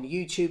message on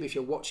YouTube if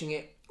you're watching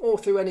it, or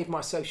through any of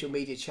my social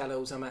media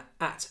channels. I'm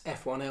at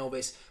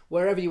F1Elvis.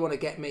 Wherever you want to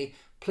get me,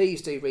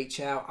 please do reach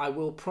out. I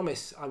will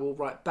promise I will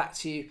write back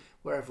to you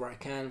wherever I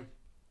can.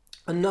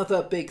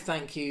 Another big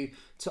thank you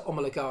to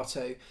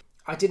Omologato.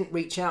 I didn't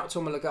reach out to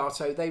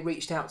Omologato. They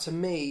reached out to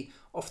me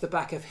off the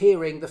back of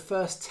hearing the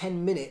first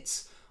 10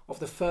 minutes of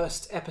the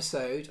first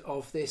episode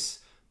of this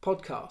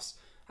podcast.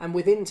 And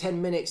within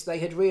 10 minutes, they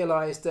had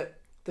realised that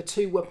the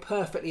two were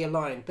perfectly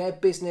aligned. Their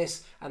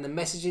business and the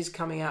messages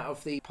coming out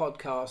of the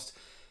podcast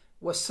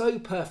were so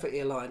perfectly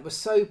aligned, were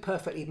so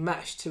perfectly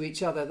matched to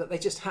each other that they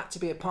just had to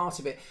be a part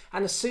of it.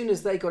 And as soon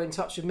as they got in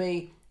touch with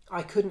me,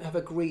 I couldn't have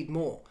agreed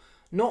more.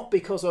 Not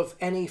because of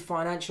any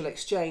financial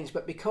exchange,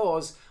 but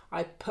because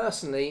I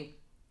personally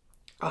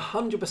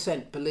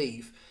 100%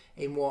 believe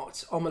in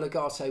what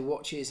Omologato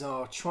watches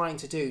are trying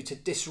to do to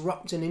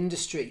disrupt an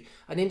industry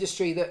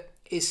that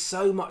is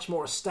so much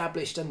more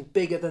established and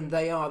bigger than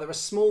they are. They're a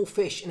small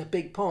fish in a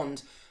big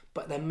pond,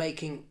 but they're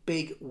making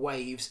big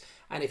waves.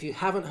 And if you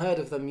haven't heard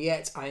of them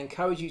yet, I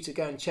encourage you to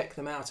go and check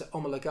them out at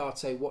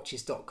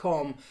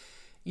omologatowatches.com.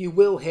 You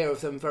will hear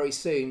of them very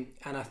soon,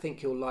 and I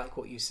think you'll like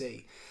what you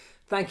see.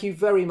 Thank you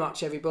very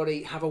much,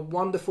 everybody. Have a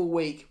wonderful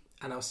week,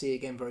 and I'll see you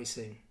again very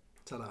soon.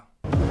 Ta-da.